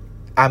that.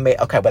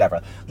 Okay,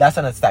 whatever. That's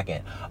in a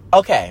second.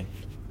 Okay.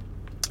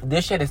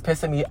 This shit is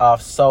pissing me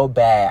off so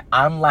bad.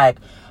 I'm like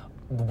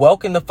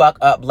woken the fuck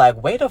up.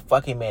 Like, wait a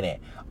fucking minute.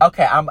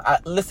 Okay,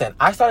 listen,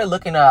 I started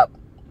looking up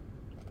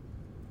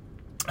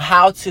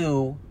how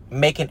to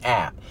make an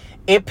app.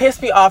 It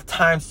pissed me off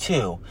times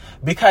 2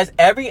 because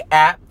every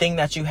app thing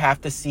that you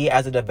have to see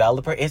as a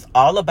developer is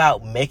all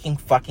about making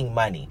fucking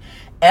money.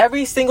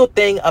 Every single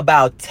thing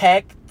about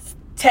tech,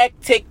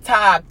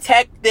 TikTok,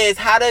 tech this,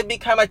 how to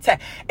become a tech.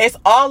 It's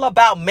all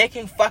about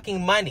making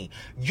fucking money.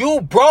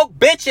 You broke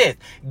bitches.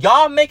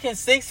 Y'all making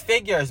 6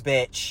 figures,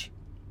 bitch.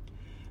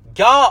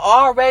 Y'all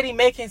already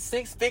making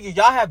 6 figures.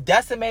 Y'all have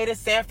decimated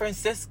San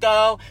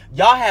Francisco.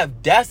 Y'all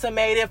have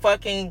decimated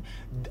fucking,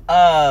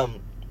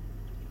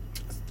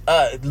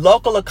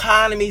 local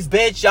economies,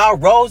 bitch. Y'all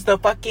rose the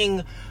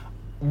fucking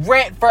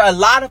rent for a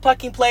lot of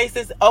fucking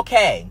places.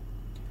 Okay.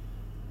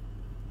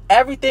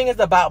 Everything is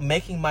about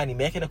making money,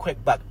 making a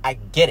quick buck. I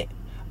get it.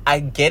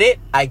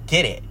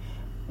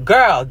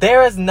 Girl,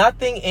 there is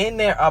nothing in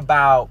there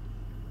about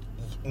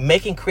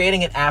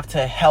creating an app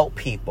to help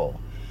people.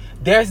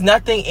 There's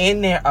nothing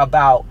in there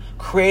about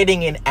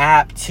creating an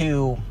app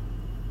to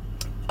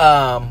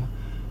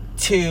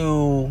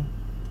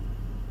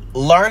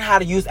learn how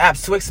to use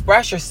apps to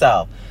express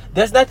yourself.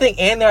 There's nothing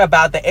in there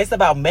about that. It's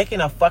about making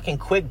a fucking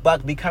quick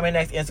buck, becoming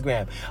next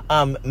Instagram,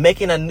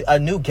 making a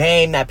new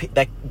game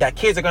that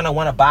kids are gonna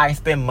want to buy and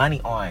spend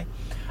money on.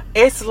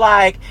 It's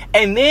like,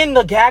 and then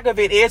the gag of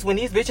it is when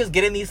these bitches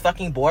get in these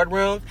fucking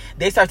boardrooms,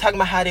 they start talking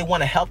about how they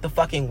want to help the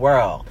fucking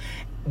world.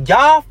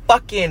 Y'all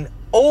fucking,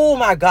 oh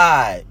my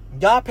God.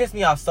 Y'all piss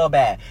me off so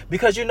bad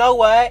because you know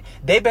what?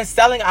 They've been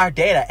selling our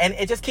data and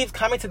it just keeps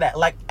coming to that.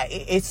 Like,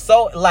 it's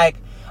so, like,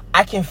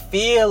 I can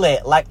feel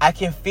it. Like, I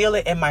can feel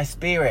it in my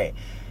spirit.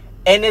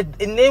 And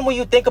then when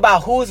you think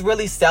about who's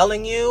really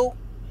selling you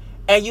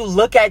and you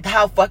look at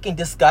how fucking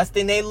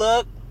disgusting they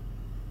look,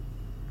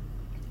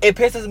 it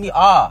pisses me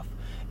off.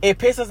 It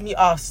pisses me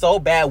off so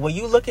bad when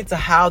you look into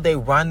how they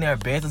run their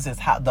businesses,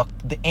 how the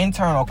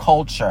internal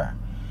culture.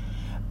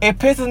 It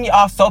pisses me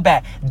off so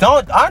bad.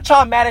 Aren't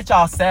y'all mad at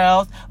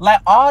yourselves?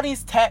 Like, all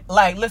these tech,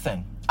 like,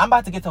 listen, I'm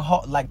about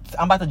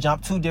to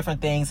jump 2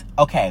 different things.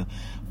 Okay.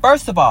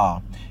 First of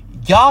all,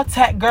 y'all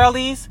tech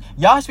girlies,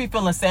 y'all should be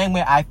feeling the same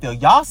way I feel.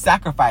 Y'all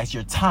sacrifice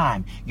your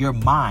time, your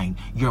mind,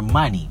 your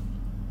money,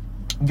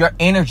 your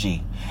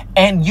energy.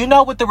 And you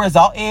know what the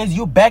result is?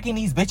 You begging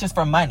these bitches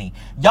for money.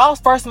 Y'all's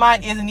first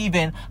mind isn't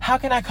even, how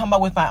can I come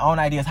up with my own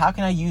ideas? How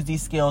can I use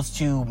these skills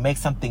to make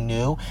something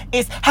new?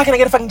 It's, how can I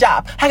get a fucking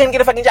job? How can I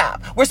get a fucking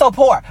job? We're so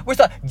poor.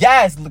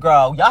 Yes,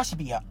 girl, y'all should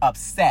be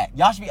upset.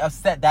 Y'all should be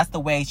upset. That's the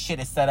way shit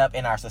is set up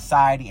in our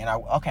society.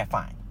 Okay,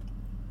 fine.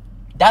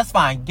 That's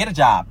fine. Get a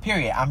job.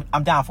 Period.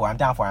 I'm down for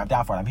it.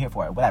 I'm here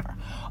for it. Whatever.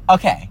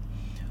 Okay.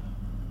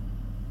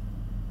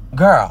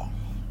 Girl.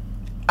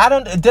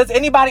 Is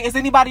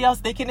anybody else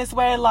thinking this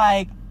way?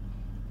 Like,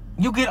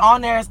 you get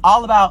on there, it's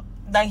all about,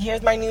 like,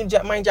 here's my new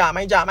job, my job.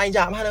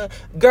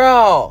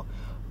 Girl,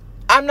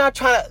 I'm not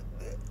trying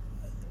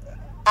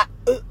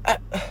to,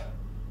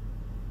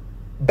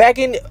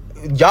 begging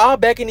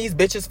these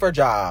bitches for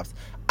jobs.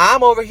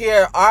 I'm over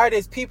here,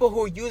 artists, people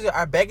who use it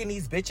are begging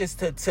these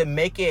bitches to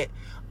make it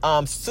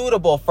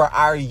suitable for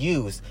our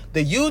use.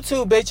 The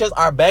YouTube bitches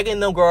are begging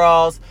them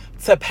girls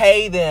to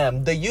pay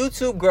them. The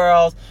YouTube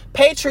girls,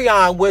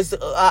 Patreon was,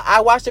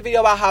 I watched a video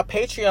about how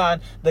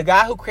Patreon, the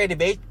guy who created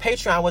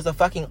Patreon was a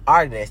fucking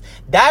artist.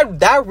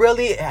 That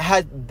really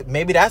had,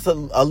 maybe that's a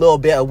little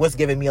bit of what's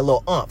giving me a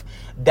little oomph.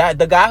 That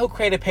the guy who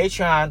created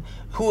Patreon,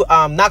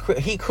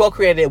 he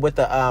co-created it with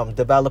the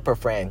developer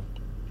friend.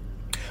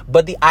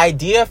 But the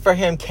idea for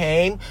him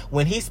came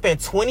when he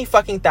spent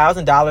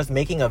 $20,000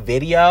 making a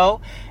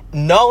video,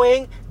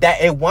 knowing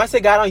that once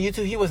it got on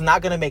YouTube, he was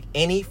not going to make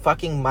any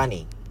fucking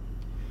money.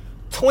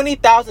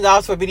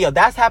 $20,000 for a video.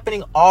 That's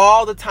happening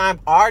all the time.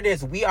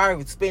 Artists, we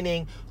are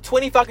spending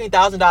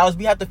 $20,000.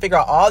 We have to figure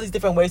out all these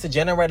different ways to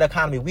generate an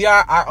economy. We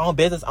are our own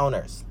business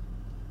owners.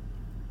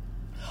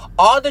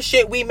 All the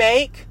shit we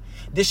make,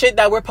 the shit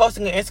that we're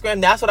posting on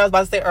Instagram, that's what I was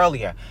about to say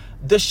earlier.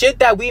 The shit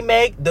that we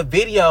make, the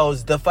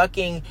videos, the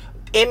fucking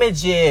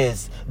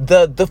images,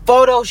 the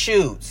photo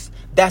shoots,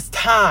 that's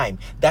time,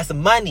 that's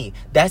money,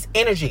 that's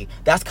energy,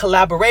 that's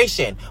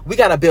collaboration. We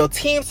gotta build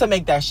teams to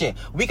make that shit.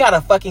 We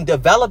gotta fucking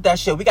develop that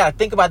shit. We gotta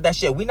think about that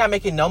shit. We're not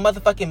making no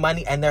motherfucking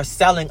money, and they're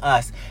selling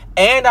us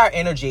and our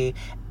energy,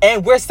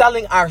 and we're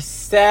selling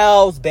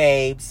ourselves,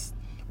 babes.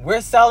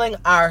 We're selling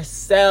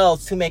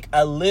ourselves to make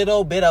a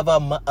little bit of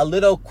a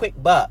little quick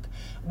buck,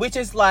 which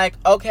is like,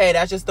 okay,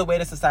 that's just the way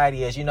the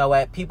society is. You know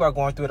what? People are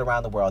going through it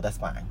around the world. That's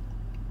fine.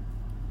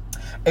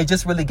 It's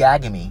just really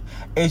gagging me.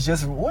 It's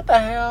just, what the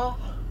hell?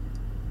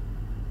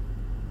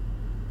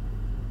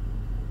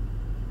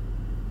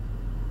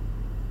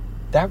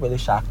 That really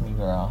shocked me,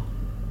 girl.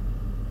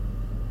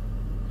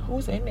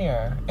 Who's in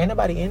there? Ain't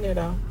nobody in there,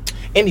 though.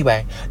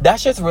 Anyway, that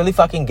shit's really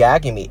fucking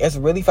gagging me. It's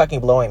really fucking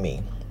blowing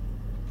me.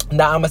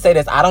 Now, I'm gonna say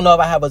this. I don't know if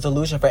I have a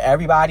solution for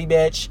everybody,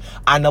 bitch.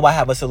 I know I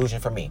have a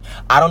solution for me.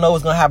 I don't know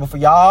what's gonna happen for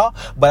y'all,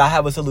 but I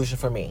have a solution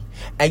for me.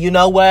 And you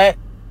know what?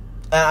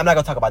 I'm not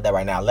gonna talk about that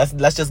right now. Let's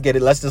just get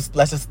it. Let's just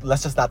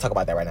not talk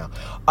about that right now.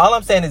 All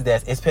I'm saying is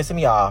this. It's pissing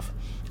me off.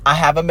 I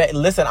have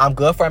listen, I'm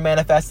good for a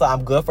manifesto,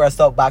 I'm good for a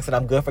soapbox, and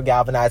I'm good for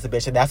galvanizing,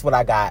 bitch, and that's what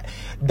I got.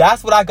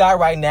 That's what I got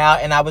right now,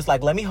 and I was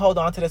like, let me hold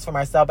on to this for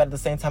myself, but at the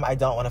same time, I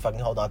don't want to fucking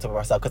hold on to it for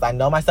myself, because I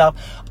know myself,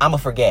 I'm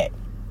gonna forget.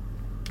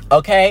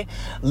 Okay?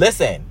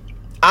 Listen.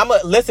 I'm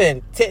gonna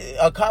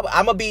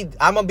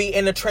be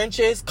in the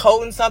trenches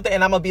coding something,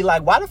 and I'm gonna be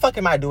like, why the fuck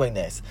am I doing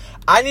this?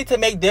 I need to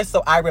make this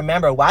so I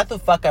remember why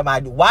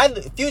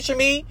future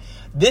me,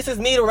 this is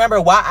me to remember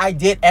why I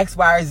did X,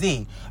 Y, or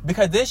Z.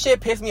 Because this shit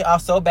pissed me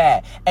off so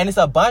bad. And it's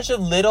a bunch of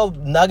little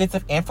nuggets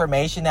of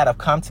information that have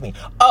come to me.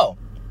 Oh,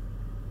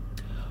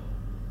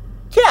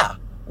 yeah.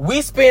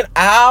 We spend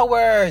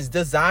hours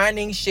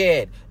designing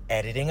shit,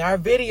 editing our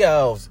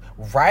videos,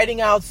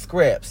 writing out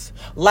scripts.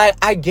 Like,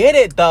 I get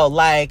it though.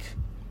 Like,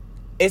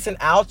 it's an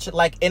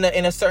like in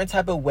a certain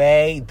type of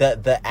way,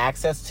 the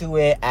access to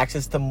it,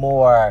 access to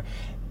more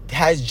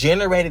has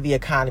generated the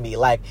economy.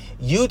 Like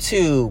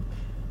YouTube's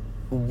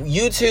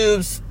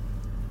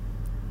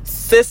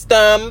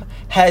system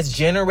has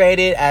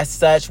generated as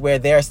such where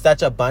there's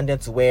such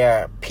abundance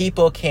where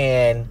people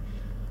can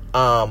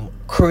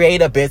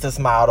create a business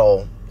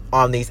model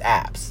on these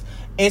apps.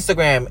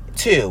 Instagram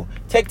too,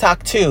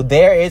 TikTok too.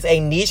 There is a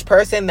niche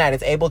person that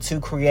is able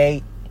to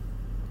create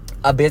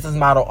a business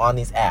model on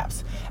these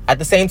apps. At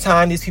the same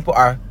time, these people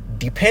are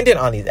dependent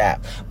on these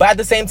apps. But at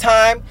the same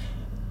time,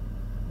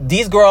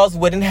 these girls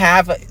wouldn't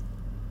have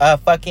a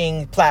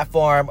fucking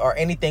platform or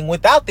anything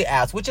without the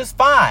apps, which is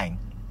fine.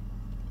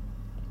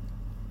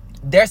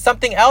 There's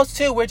something else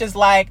too, which is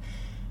like,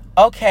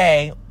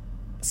 okay,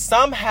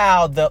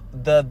 somehow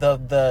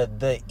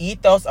the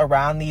ethos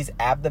around these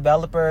app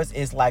developers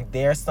is like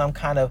there's some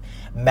kind of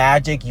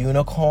magic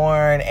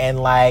unicorn, and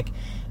like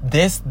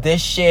this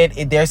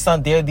shit, there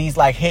are these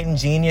like hidden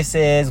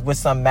geniuses with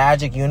some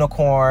magic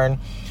unicorn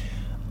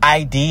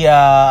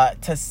idea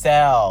to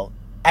sell.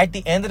 At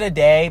the end of the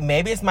day,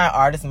 maybe it's my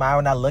artist mind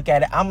when I look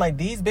at it. I'm like,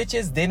 these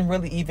bitches didn't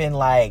really even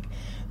like,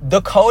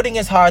 the coding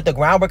is hard, the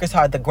groundwork is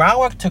hard. The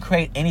groundwork to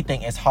create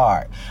anything is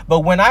hard.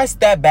 But when I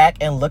step back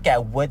and look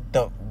at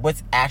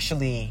what's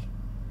actually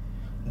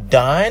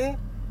done,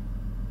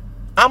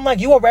 I'm like,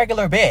 you a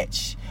regular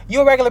bitch.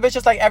 You a regular bitch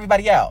just like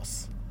everybody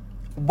else.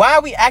 Why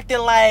are we acting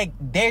like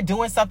they're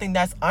doing something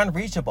that's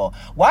unreachable?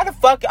 Why the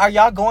fuck are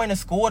y'all going to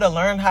school to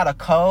learn how to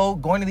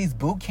code, going to these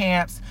boot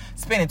camps,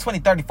 spending 20,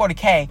 30,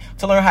 40K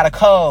to learn how to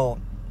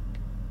code?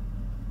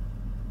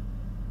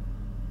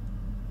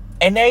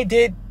 And they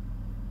did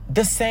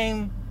the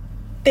same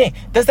thing.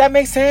 Does that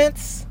make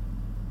sense?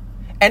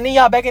 And then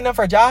y'all begging them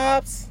for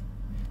jobs?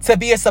 To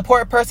be a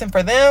support person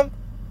for them?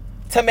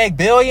 To make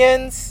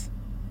billions?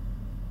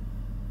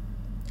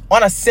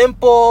 On a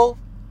simple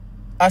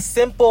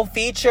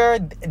feature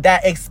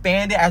that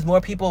expanded as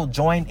more people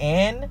joined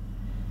in?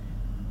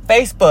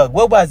 Facebook,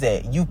 what was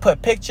it? You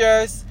put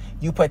pictures,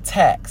 you put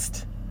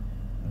text.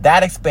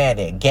 That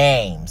expanded.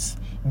 Games.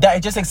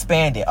 That just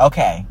expanded.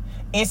 Okay.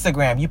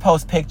 Instagram, you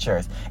post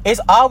pictures.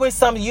 It's always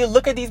some, you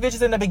look at these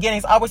bitches in the beginning,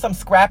 it's always some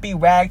scrappy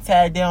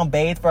ragtag down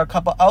bathe for a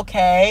couple.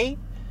 Okay.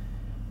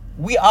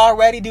 We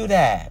already do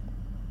that.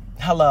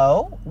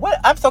 Hello? What?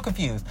 I'm so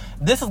confused.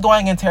 This is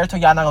going in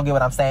territory. Y'all not gonna get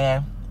what I'm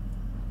saying?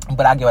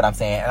 But I get what I'm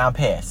saying. And I'm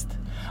pissed.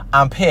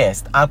 I'm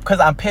pissed. Because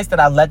I'm pissed that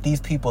I let these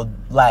people,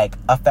 like,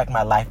 affect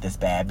my life this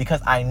bad.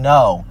 Because I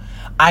know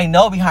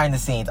behind the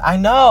scenes. I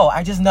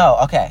just know.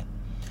 Okay.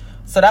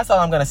 So that's all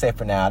I'm going to say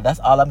for now.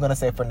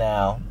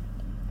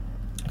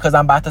 Because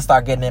I'm about to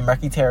start getting in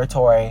murky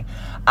territory.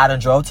 I done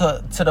drove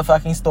to the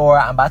fucking store.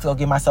 I'm about to go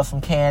get myself some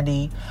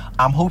candy.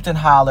 I'm hooped and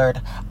hollered.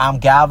 I'm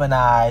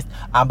galvanized.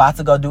 I'm about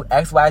to go do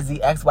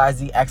XYZ,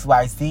 XYZ,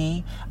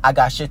 XYZ. I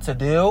got shit to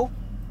do.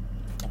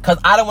 Because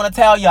I don't want to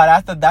tell y'all.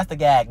 That's the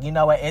gag. You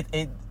know what?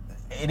 It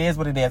is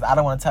what it is. I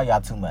don't want to tell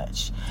y'all too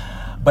much.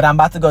 But I'm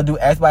about to go do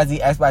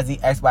XYZ, XYZ,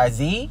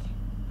 XYZ.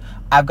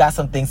 I've got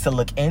some things to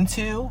look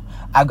into.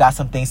 I've got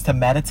some things to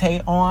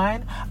meditate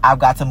on. I've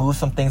got to move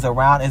some things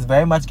around. It's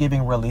very much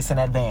giving release in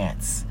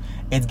advance.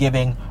 It's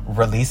giving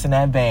release in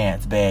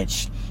advance,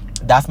 bitch.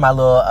 That's my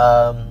little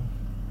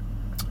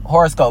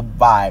horoscope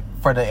vibe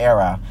for the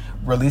era.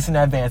 Release in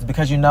advance.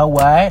 Because you know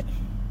what?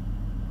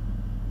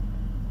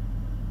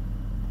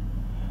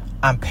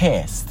 I'm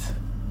pissed.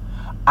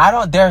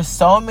 There's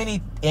so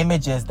many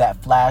images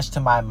that flash to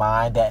my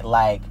mind that,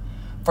 like,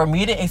 for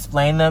me to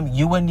explain them,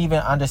 you wouldn't even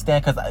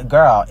understand. Because,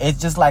 girl, it's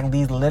just like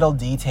these little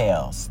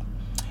details.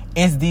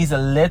 It's these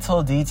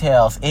little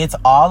details. It's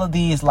all of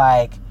these,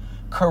 like,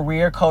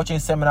 career coaching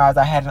seminars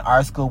I had in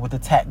art school with the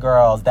tech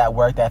girls that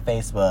worked at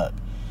Facebook.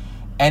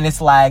 And it's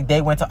like,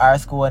 they went to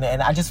art school,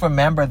 and I just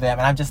remember them.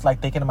 And I'm just,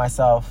 like, thinking to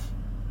myself,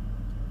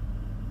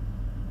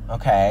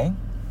 okay.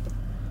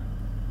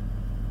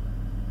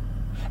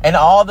 And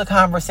all the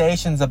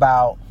conversations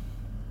about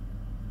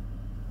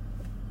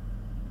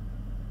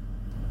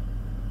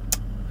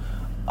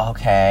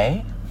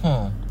okay.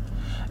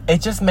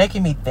 It's just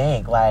making me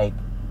think, like,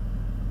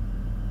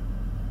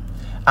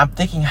 I'm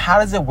thinking, how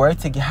does it work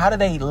how do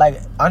they,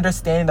 like,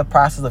 understand the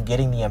process of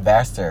getting the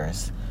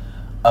investors?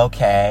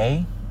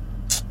 Okay.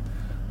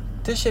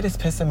 This shit is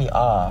pissing me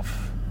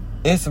off.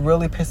 It's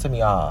really pissing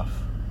me off.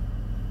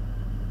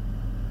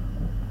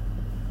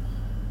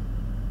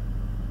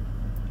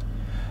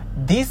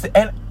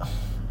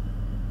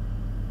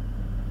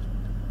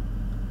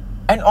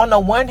 And on the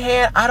one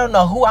hand, I don't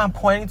know who I'm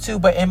pointing to,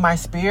 but in my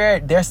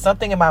spirit, there's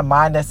something in my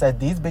mind that says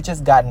these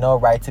bitches got no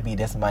right to be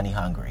this money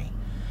hungry.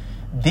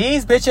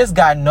 These bitches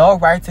got no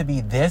right to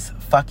be this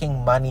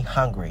fucking money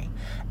hungry.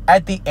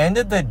 At the end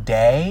of the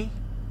day,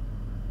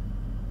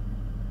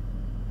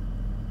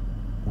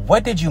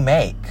 what did you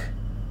make?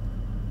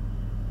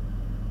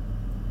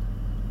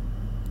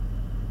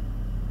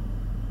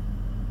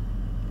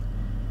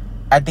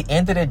 At the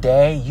end of the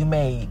day, you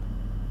made...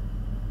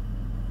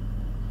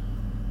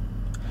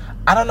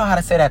 I don't know how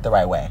to say that the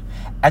right way.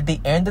 At the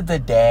end of the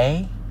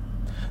day,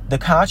 the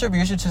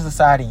contribution to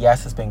society,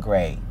 yes, has been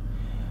great.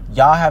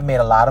 Y'all have made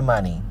a lot of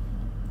money.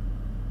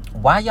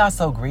 Why y'all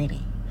so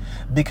greedy?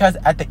 Because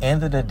at the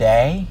end of the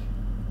day,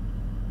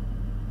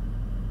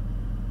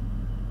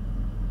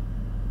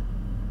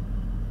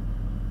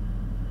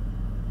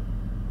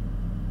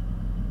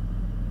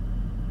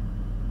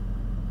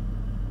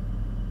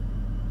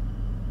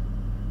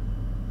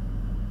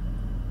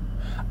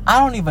 I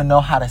don't even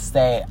know how to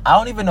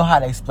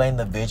explain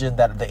the vision,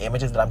 that the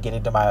images that I'm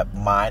getting to my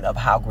mind of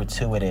how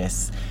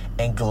gratuitous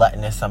and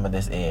gluttonous some of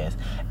this is.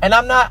 And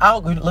I'm not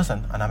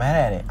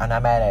mad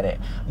at it.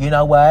 You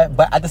know what?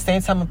 But at the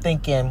same time, I'm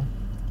thinking,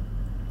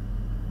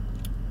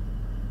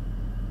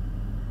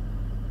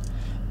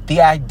 the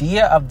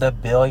idea of the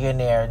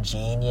billionaire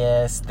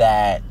genius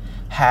that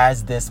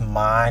has this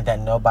mind that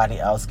nobody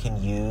else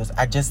can use,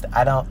 I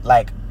don't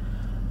like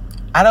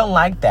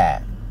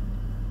that.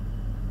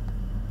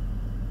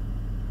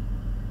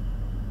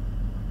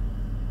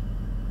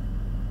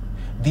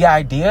 The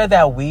idea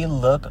that we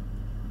look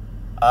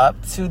up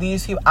to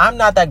these people... I'm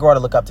not that girl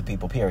to look up to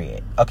people,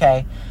 period.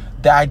 Okay?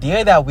 The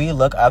idea that we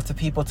look up to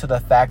people, to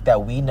the fact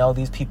that we know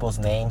these people's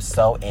names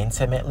so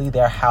intimately,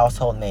 their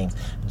household names.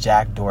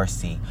 Jack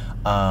Dorsey,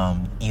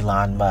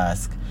 Elon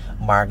Musk,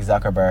 Mark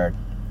Zuckerberg,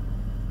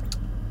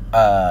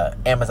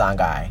 Amazon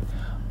guy.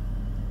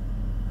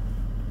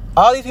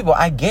 All these people,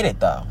 I get it,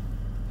 though.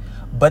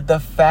 But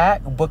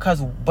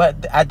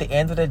but at the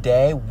end of the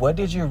day, what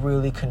did you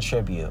really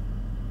contribute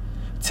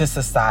to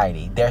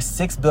society? There's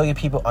 6 billion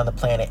people on the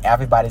planet.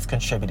 Everybody's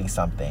contributing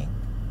something.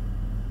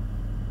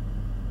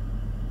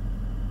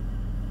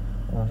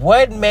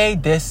 What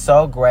made this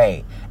so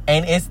great?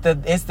 And it's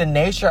the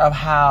nature of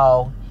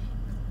how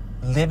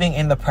living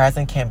in the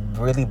present can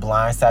really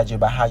blindside you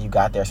about how you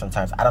got there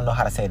sometimes. I don't know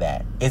how to say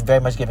that. It's very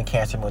much giving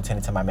Cancer Moon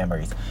tending to my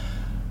memories.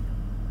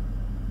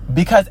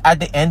 Because at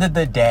the end of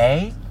the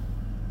day,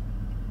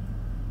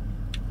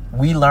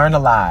 we learn a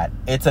lot.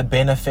 It's a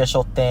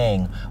beneficial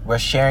thing. We're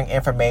sharing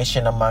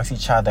information amongst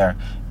each other.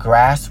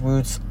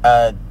 Grassroots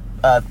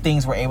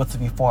things were able to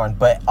be formed.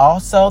 But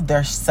also,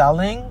 they're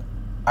selling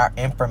our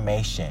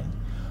information.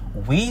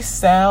 We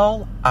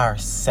sell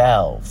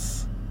ourselves.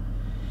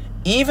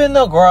 Even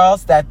the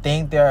girls that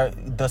think they're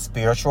the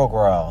spiritual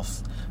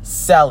girls,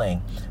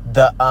 selling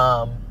the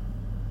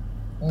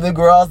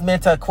girls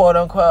meant to quote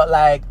unquote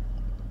like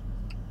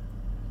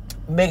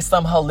make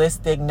some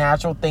holistic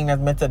natural thing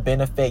that's meant to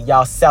benefit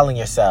y'all, selling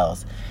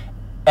yourselves.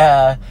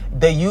 The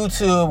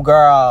YouTube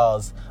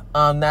girls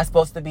that's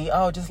supposed to be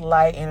just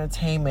light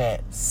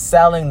entertainment,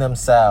 selling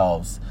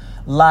themselves.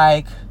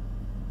 Like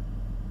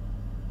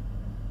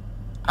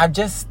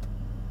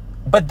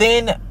but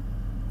then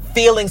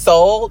feeling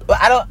sold.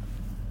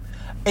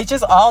 It's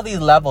just all these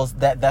levels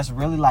that's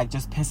really like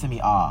just pissing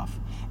me off.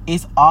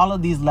 It's all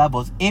of these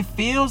levels. It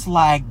feels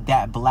like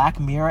that Black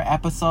Mirror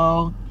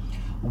episode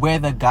where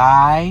the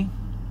guy,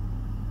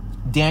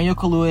 Daniel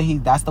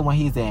Kaluuya, that's the one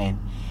he's in,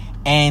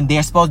 and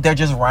they're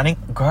just running.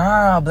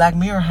 Girl, Black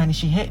Mirror, honey,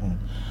 she hitting.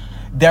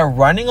 They're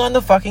running on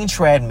the fucking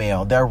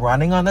treadmill. They're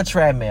running on the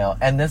treadmill,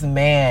 and this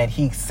man,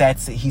 he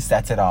sets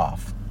it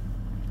off.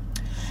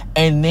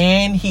 And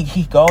then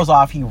he goes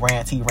off, he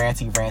rants.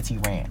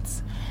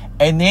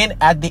 And then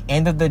at the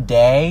end of the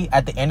day,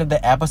 at the end of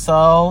the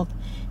episode,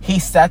 he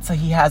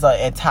has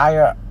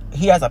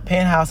a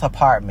penthouse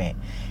apartment.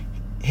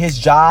 His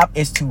job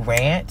is to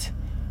rant,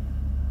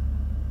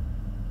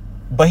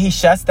 but he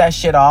shuts that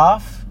shit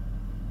off,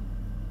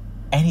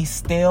 and he's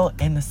still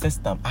in the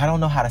system. I don't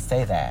know how to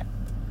say that.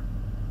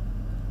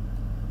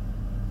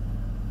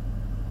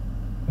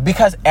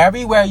 Because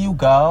everywhere you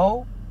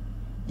go,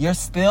 you're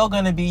still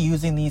going to be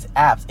using these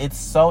apps. It's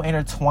so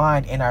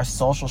intertwined in our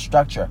social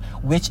structure,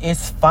 which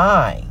is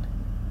fine.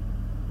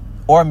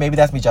 Or maybe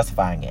that's me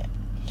justifying it.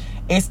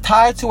 It's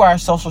tied to our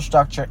social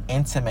structure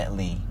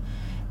intimately.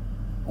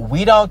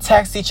 We don't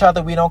text each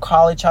other. We don't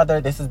call each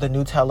other. This is the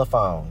new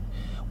telephone.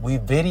 We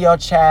video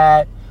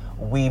chat.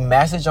 We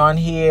message on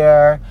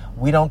here.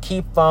 We don't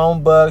keep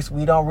phone books.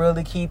 We don't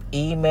really keep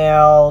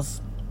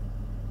emails.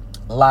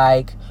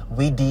 Like,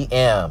 we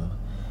DM.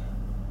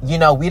 You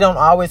know, we don't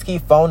always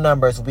keep phone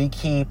numbers.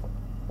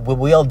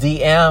 We'll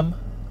DM.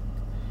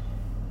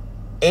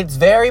 It's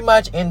very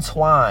much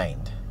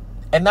entwined.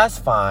 And that's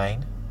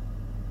fine.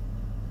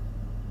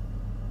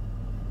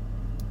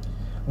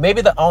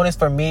 Maybe the onus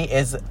for me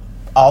is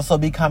also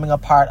becoming a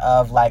part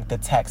of like the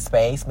tech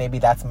space. Maybe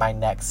that's my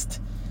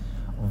next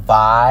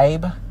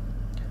vibe.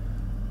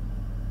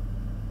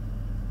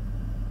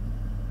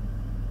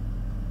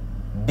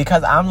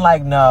 Because I'm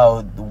like,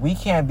 no, we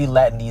can't be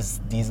letting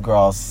these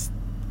girls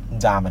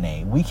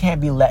dominate. We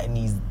can't be letting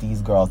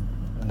these girls,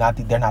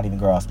 they're not even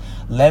girls.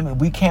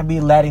 We can't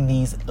be letting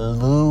these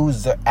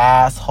loser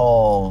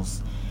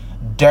assholes,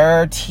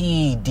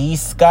 dirty,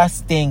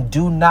 disgusting,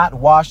 do not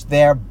wash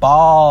their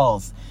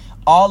balls,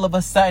 all of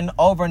a sudden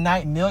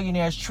overnight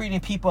millionaires treating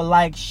people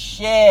like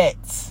shit.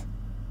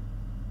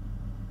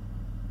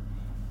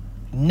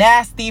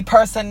 Nasty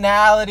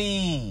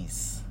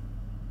personalities.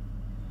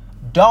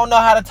 Don't know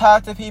how to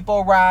talk to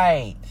people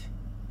right.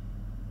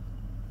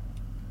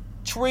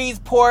 Treats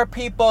poor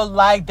people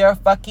like they're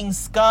fucking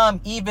scum,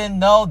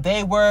 even though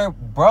they were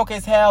broke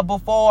as hell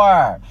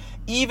before.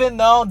 Even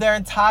though their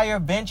entire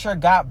venture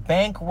got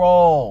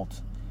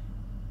bankrolled.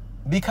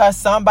 Because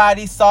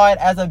somebody saw it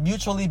as a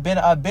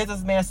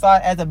businessman saw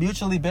it as a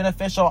mutually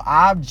beneficial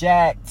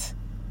object.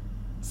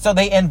 So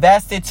they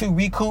invested to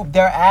recoup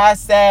their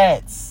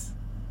assets.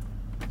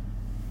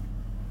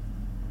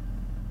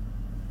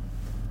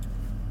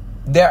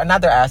 They're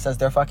not their assets,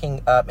 they're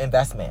fucking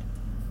investment.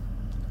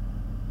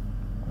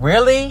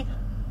 Really?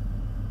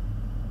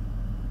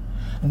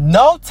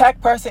 No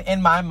tech person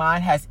in my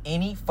mind has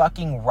any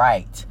fucking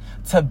right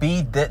to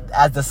be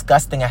as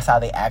disgusting as how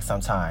they act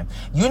sometimes.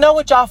 You know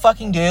what y'all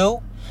fucking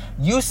do?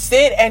 You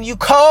sit and you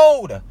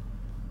code.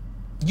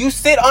 You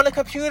sit on the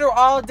computer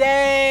all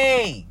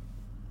day.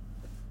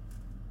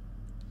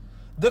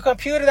 The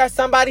computer that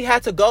somebody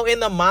had to go in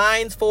the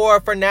mines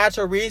for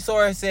natural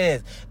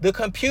resources. The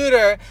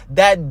computer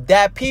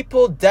that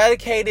people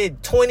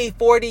dedicated 20,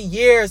 40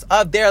 years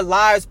of their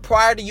lives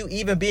prior to you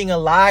even being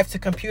alive to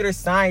computer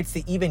science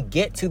to even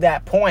get to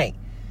that point.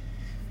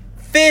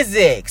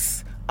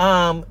 Physics.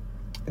 They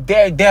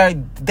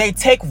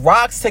take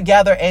rocks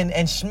together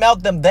and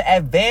smelt them. The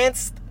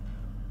advanced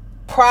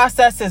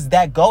processes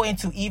that go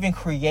into even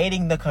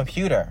creating the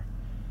computer.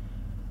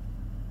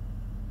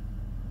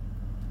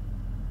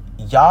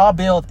 Y'all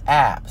build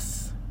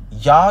apps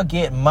Y'all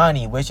get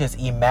money, which is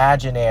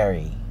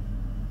imaginary.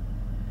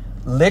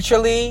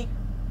 Literally,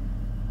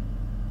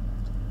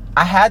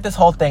 I had this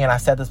whole thing, and I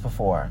said this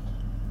before.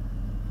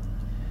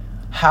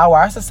 How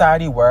our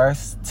society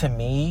works, to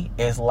me,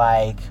 is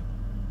like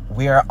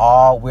we're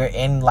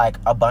in like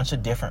a bunch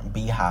of different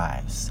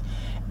beehives.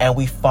 And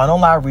we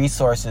funnel our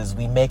resources,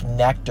 we make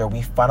nectar,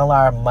 we funnel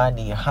our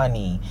money,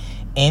 honey,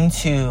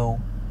 into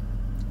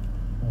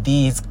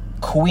these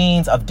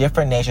queens of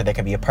different nature. They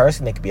could be a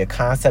person, they could be a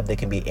concept, they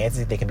can be an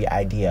entity, they can be an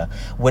idea.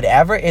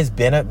 Whatever is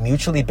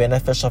mutually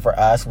beneficial for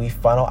us, we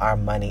funnel our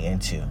money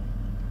into.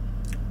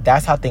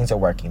 That's how things are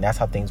working. That's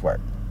how things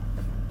work.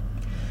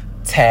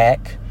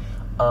 Tech,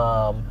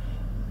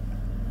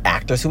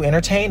 actors who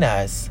entertain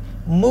us,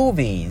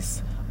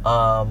 movies,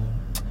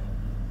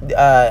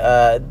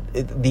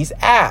 these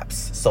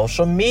apps,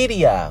 social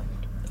media.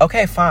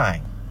 Okay,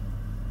 fine.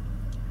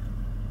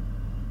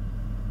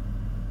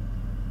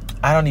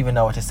 I don't even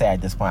know what to say at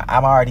this point.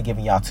 I'm already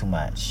giving y'all too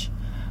much.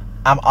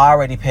 I'm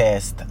already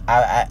pissed.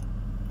 I'm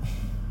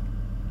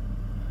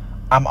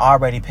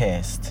already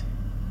pissed.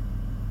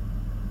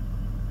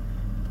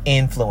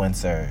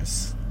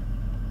 Influencers.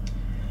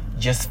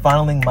 Just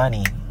funneling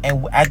money.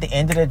 And at the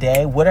end of the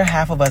day, what are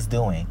half of us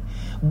doing?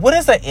 What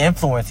does an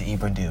influencer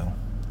even do?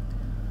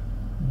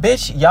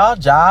 Bitch, y'all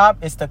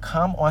job is to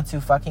come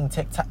onto fucking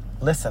TikTok.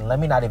 Listen, let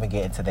me not even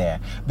get into there.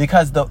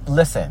 Because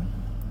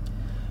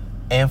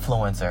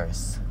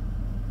influencers.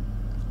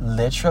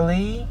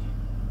 Literally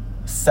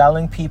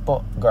selling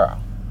people,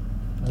 girl,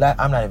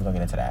 I'm not even gonna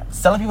get into that.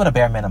 Selling people the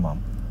bare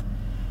minimum.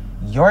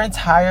 Your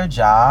entire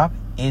job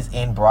is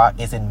in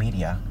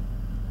media.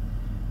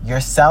 You're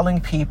selling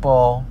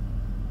people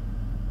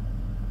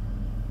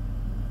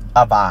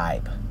a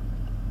vibe.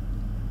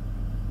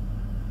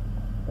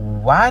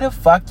 Why the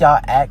fuck y'all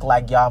act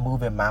like y'all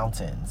moving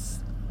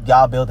mountains?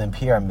 Y'all building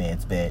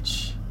pyramids,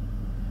 bitch.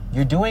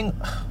 You're doing...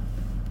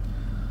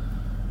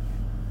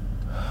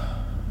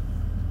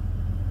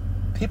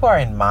 People are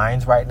in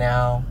mines right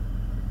now,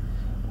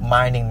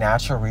 mining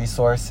natural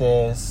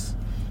resources,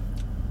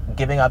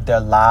 giving up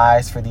their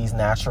lives for these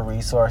natural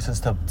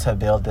resources to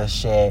build this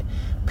shit.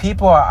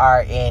 People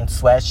are in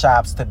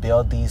sweatshops to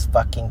build these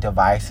fucking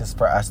devices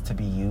for us to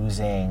be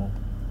using.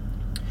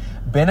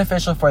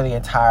 Beneficial for the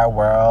entire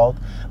world,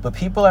 but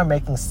people are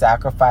making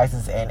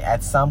sacrifices, and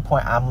at some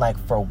point I'm like,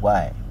 for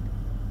what?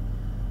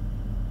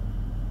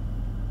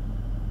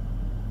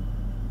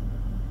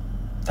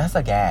 That's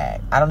a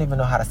gag. I don't even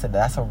know how to say that.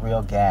 That's a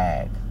real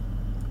gag.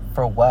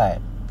 For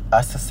what?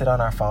 Us to sit on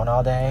our phone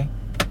all day?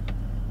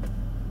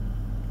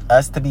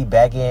 Us to be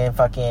begging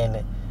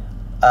fucking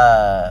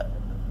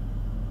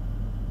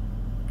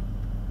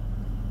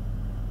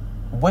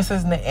what's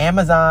his name?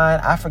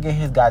 Amazon. I forget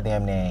his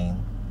goddamn name.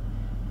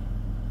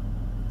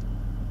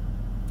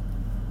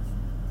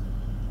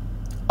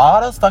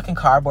 All those fucking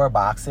cardboard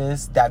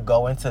boxes that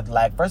go into,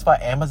 like, first of all,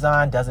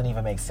 Amazon doesn't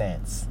even make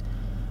sense.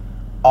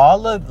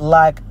 All of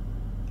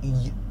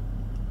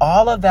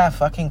that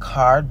fucking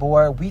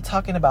cardboard, we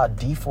talking about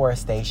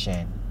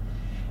deforestation.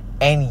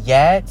 And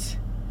yet,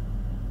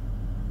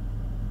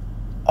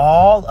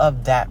 all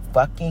of that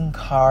fucking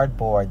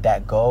cardboard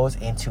that goes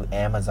into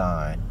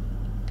Amazon,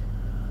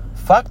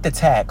 fuck the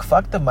tech,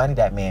 fuck the money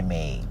that man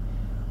made.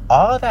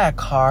 All of that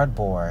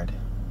cardboard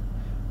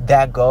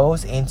that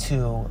goes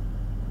into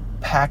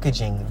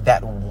packaging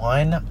that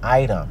one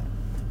item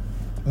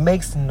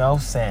makes no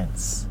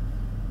sense.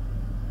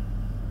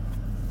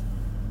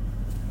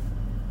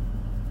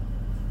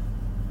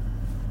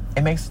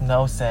 It makes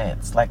no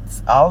sense. Like,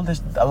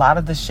 a lot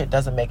of this shit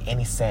doesn't make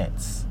any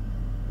sense.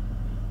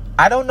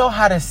 I don't know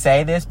how to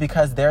say this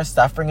because there's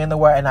suffering in the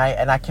world,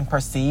 and I can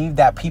perceive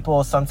that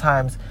people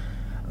sometimes,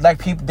 like,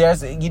 people, there's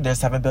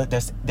 7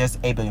 billion, there's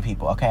 8 billion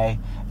people, okay?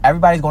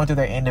 Everybody's going through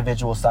their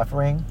individual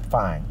suffering.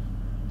 Fine.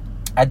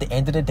 At the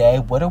end of the day,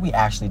 what are we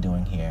actually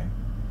doing here?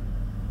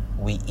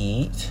 We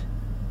eat,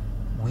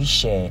 we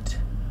shit,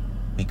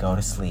 we go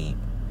to sleep,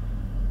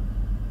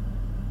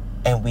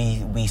 and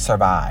we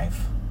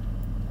survive.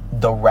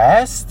 The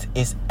rest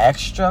is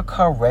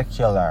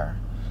extracurricular.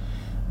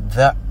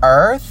 The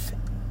earth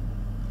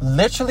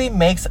literally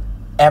makes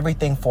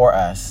everything for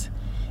us.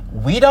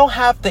 We don't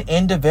have to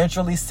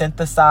individually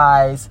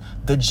synthesize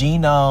the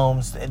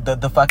genomes,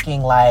 the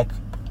fucking, like,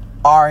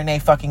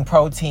 RNA fucking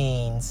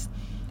proteins,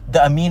 the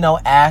amino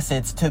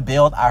acids to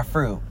build our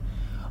fruit.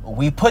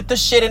 We put the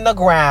shit in the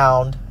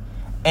ground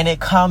and it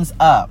comes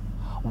up.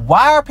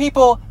 Why are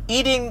people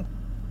in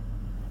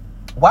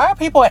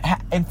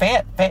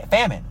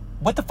famine?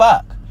 What the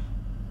fuck?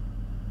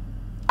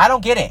 I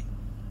don't get it.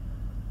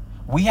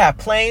 We have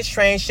planes,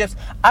 trains, ships.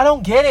 I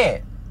don't get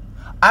it.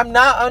 I'm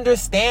not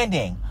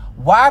understanding.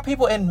 Why are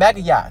people in mega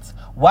yachts?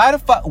 Why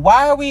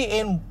are we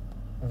in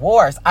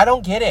wars? I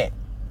don't get it.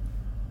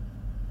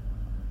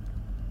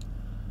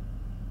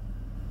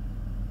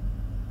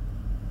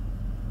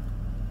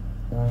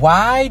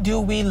 Why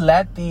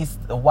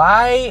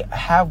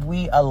have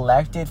we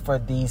elected for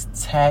these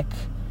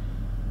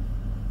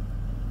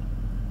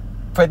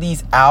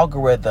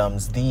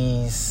algorithms,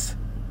 these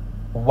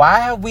Why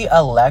have we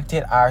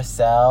elected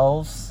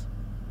ourselves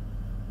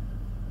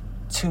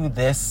to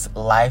this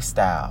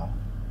lifestyle?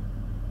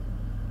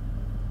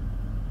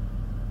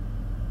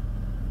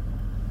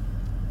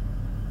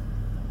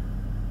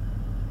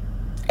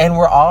 And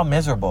we're all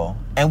miserable.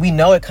 And we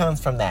know it comes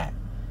from that.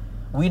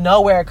 We know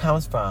where it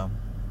comes from.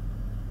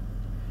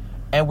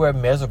 And we're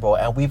miserable.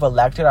 And we've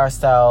elected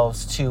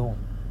ourselves to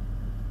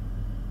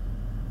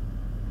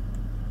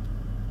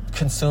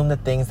consume the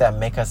things that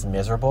make us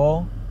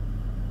miserable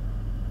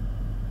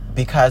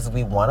because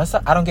we want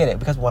to. I don't get it.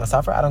 Because we want to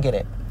suffer? I don't get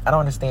it. I don't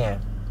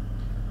understand.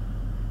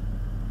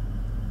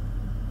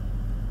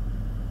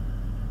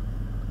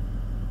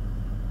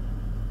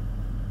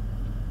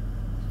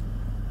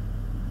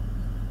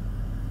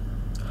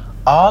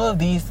 All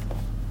these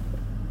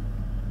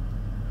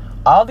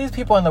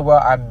people in the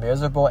world are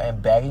miserable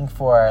and begging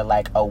for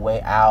like a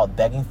way out,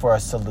 begging for a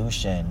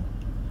solution,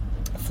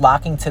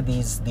 flocking to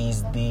these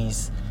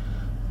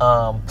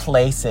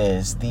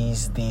places,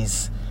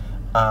 these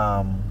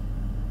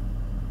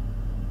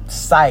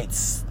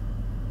sites,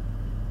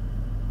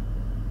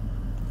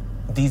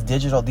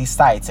 these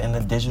sites in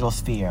the digital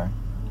sphere,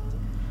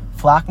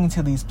 flocking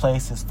to these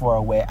places for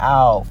a way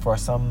out, for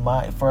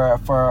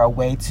a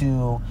way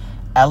to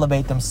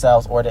elevate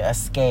themselves or to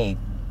escape.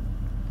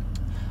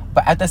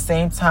 But at the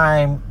same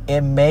time, it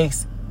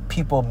makes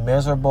people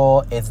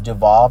miserable. It's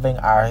devolving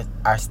our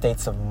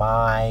states of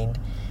mind.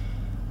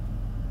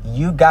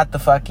 You got the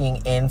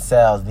fucking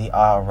incels, the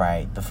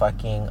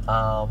fucking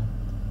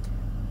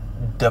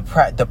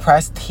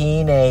depressed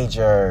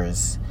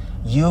teenagers.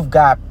 You've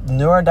got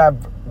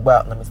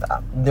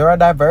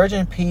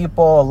neurodivergent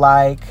people,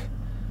 like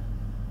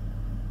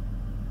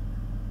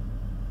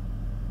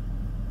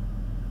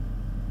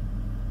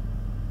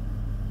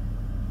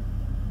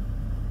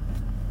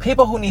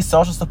people who need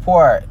social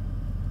support.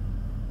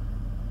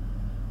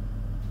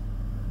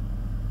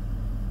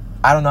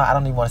 I don't know. I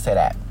don't even want to say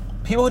that.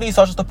 People who need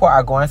social support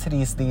are going to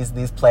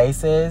these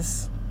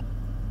places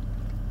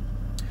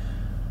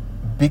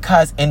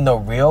because in the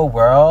real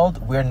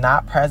world, we're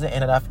not present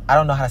in enough. I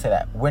don't know how to say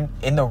that. When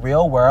in the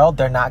real world,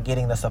 they're not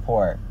getting the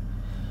support.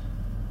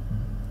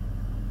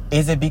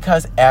 Is it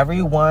because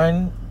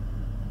everyone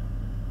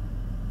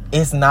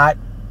is not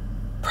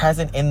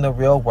present in the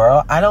real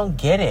world? I don't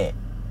get it.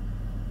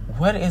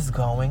 What is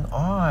going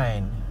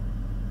on?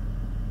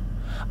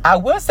 I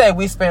will say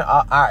we spent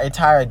our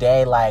entire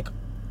day like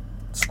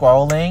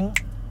scrolling,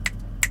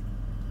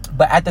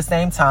 but at the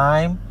same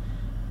time,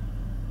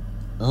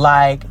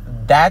 like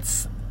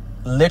that's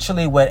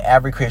literally what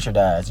every creature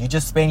does. You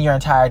just spend your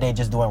entire day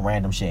just doing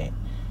random shit.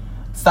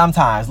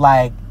 Sometimes,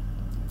 like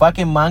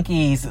fucking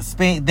monkeys,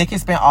 they can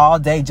spend all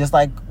day just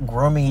like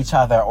grooming each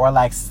other, or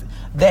like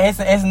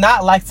it's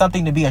not like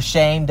something to be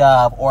ashamed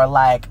of, or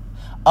like,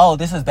 oh,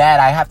 this is bad,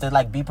 I have to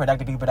like be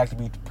productive.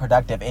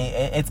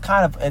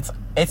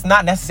 It's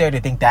not necessary to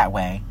think that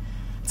way.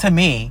 To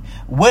me,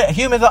 what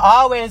humans are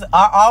always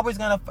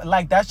gonna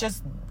like. That's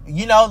just,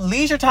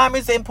 leisure time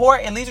is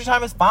important. Leisure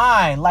time is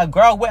fine. Like,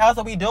 girl, what else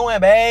are we doing,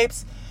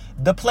 babes?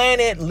 The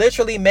planet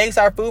literally makes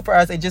our food for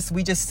us.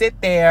 We just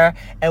sit there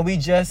and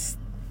it's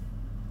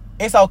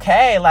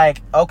okay.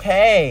 Like,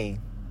 okay,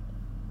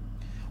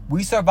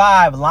 we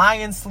survive.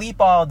 Lions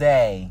sleep all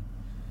day.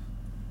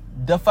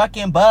 The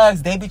fucking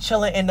bugs, they be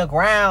chilling in the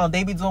ground.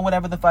 They be doing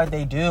whatever the fuck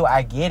they do.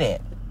 I get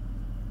it.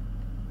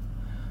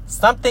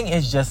 Something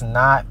is just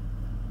not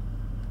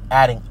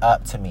adding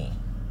up to me.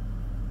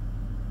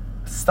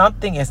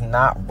 Something is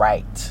not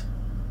right.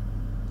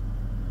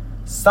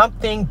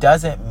 Something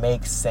doesn't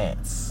make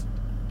sense.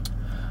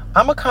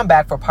 I'm going to come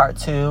back for part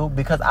 2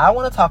 because I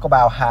want to talk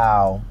about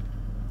how...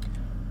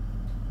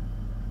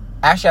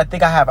 Actually, I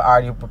think I have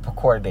already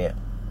recorded it.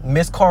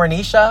 Miss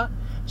Coronisha,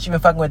 she been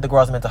fucking with the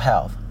girl's mental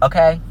health.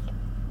 Okay?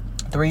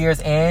 3 years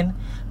in,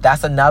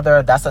 that's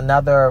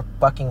another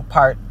fucking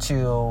part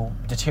to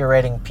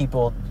deteriorating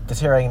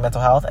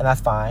mental health, and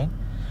that's fine.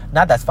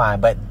 Not that's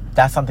fine, but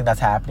that's something that's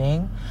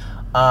happening.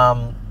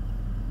 I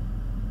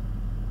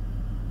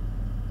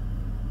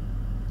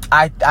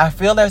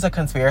feel there's a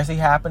conspiracy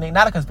happening.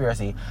 Not a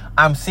conspiracy.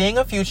 I'm seeing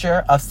a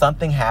future of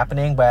something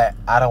happening, but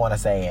I don't want to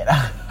say it.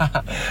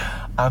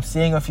 I'm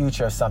seeing a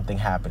future of something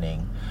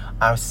happening.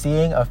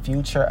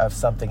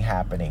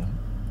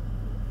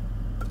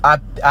 I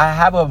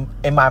have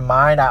in my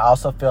mind, I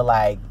also feel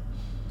like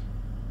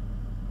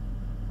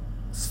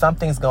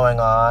something's going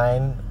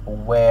on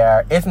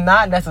where it's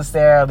not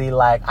necessarily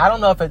like, I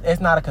don't know if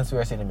it's not a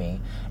conspiracy to me.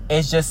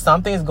 It's just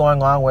something's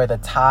going on where the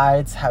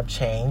tides have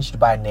changed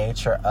by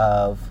nature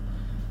of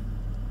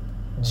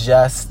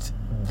just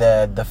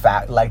the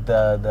fact, like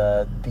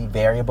the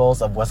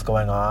variables of what's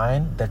going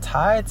on. The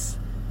tides,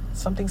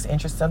 something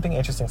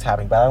interesting's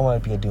happening, but I don't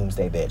want to be a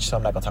doomsday bitch, so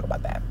I'm not gonna talk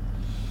about that.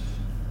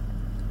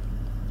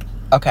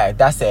 Okay,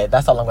 that's it.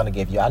 That's all I'm gonna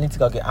give you. I'm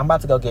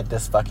about to go get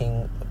this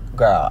fucking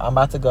girl. I'm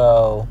about to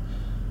go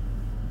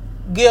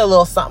get a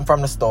little something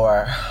from the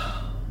store.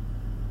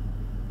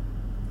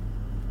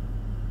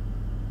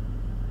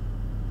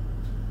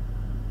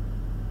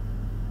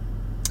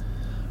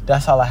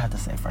 that's all I have to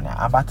say for now.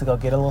 I'm about to go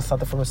get a little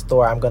something from the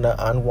store. I'm going to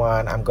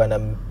unwind. I'm going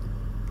to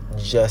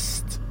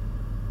just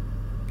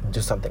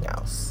do something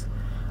else.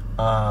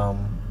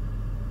 I'm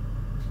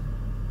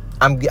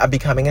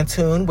becoming in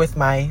tune with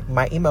my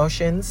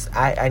emotions.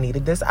 I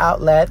needed this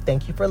outlet.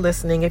 Thank you for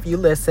listening if you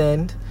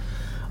listened.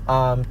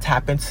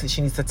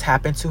 She needs to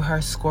tap into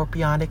her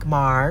Scorpio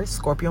Mars,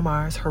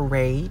 her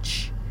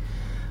rage.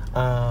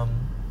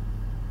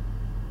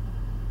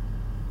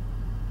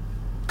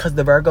 Because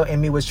the Virgo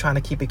in me was trying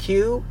to keep it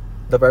cute.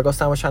 The Virgo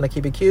sun was trying to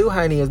keep it cute.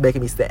 Honey, it was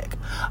making me sick.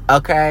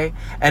 Okay?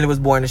 And it was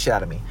boring the shit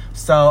out of me.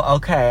 So,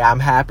 okay, I'm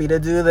happy to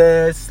do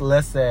this.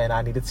 Listen,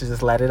 I needed to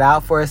just let it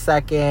out for a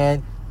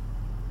second.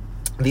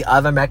 The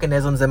other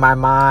mechanisms in my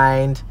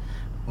mind,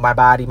 my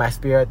body, my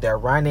spirit, they're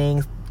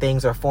running.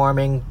 Things are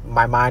forming.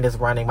 My mind is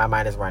running.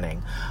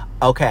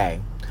 Okay.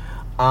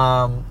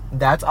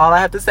 That's all I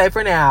have to say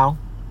for now.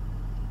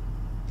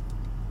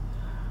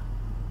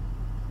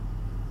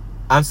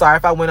 I'm sorry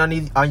if I went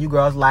on you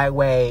girls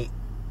lightweight.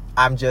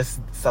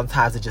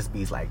 Sometimes it just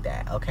bees like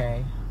that,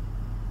 okay?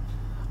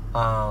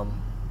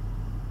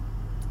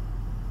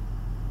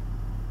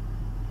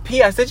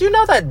 P.S. Did you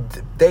know that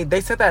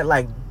they said that,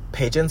 like,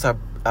 pigeons are,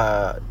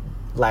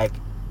 like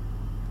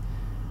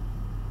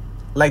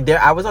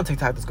there, I was on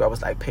TikTok, this girl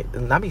was like,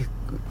 not me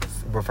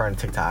referring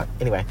to TikTok.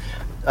 Anyway,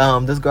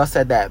 this girl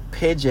said that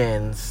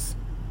pigeons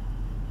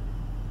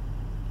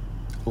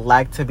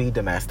like to be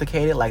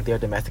domesticated, like they're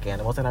domestic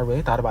animals, and I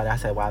really thought about it. I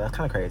said, wow, that's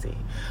kind of crazy.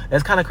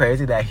 It's kind of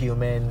crazy that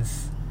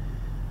humans,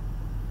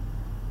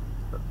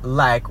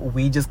 like,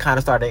 we just kind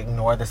of started to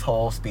ignore this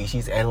whole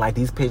species, and like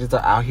these pigeons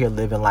are out here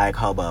living like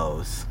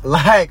hobos.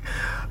 Like,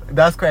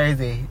 that's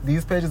crazy.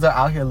 These pigeons are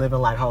out here living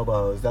like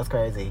hobos. That's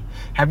crazy.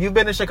 Have you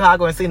been to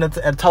Chicago and seen a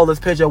Tolus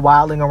pigeon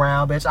wilding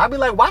around, bitch? I'd be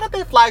like, why don't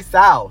they fly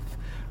south?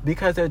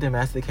 Because they're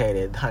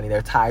domesticated, honey.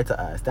 They're tied to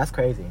us. That's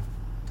crazy.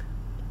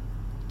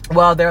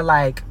 Well, they're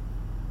like,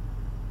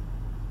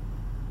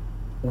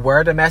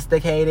 we're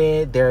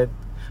domesticated. They're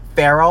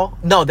feral.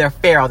 No, they're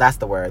feral. That's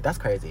the word. That's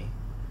crazy.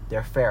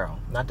 They're feral.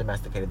 Not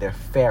domesticated. They're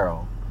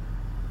feral.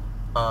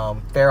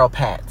 Feral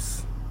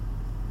pets.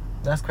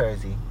 That's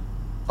crazy.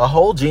 A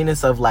whole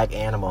genus of, like,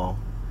 animal.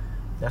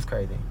 That's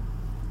crazy.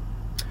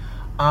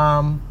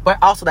 But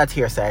also that's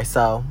hearsay,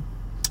 so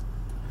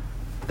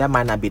that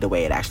might not be the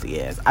way it actually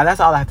is. That's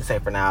all I have to say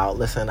for now.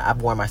 Listen,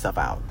 I've worn myself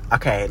out.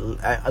 Okay,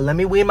 let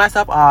me wean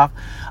myself off.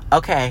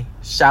 Okay,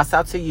 shouts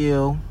out to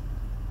you.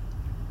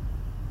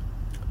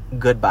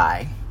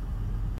 Goodbye.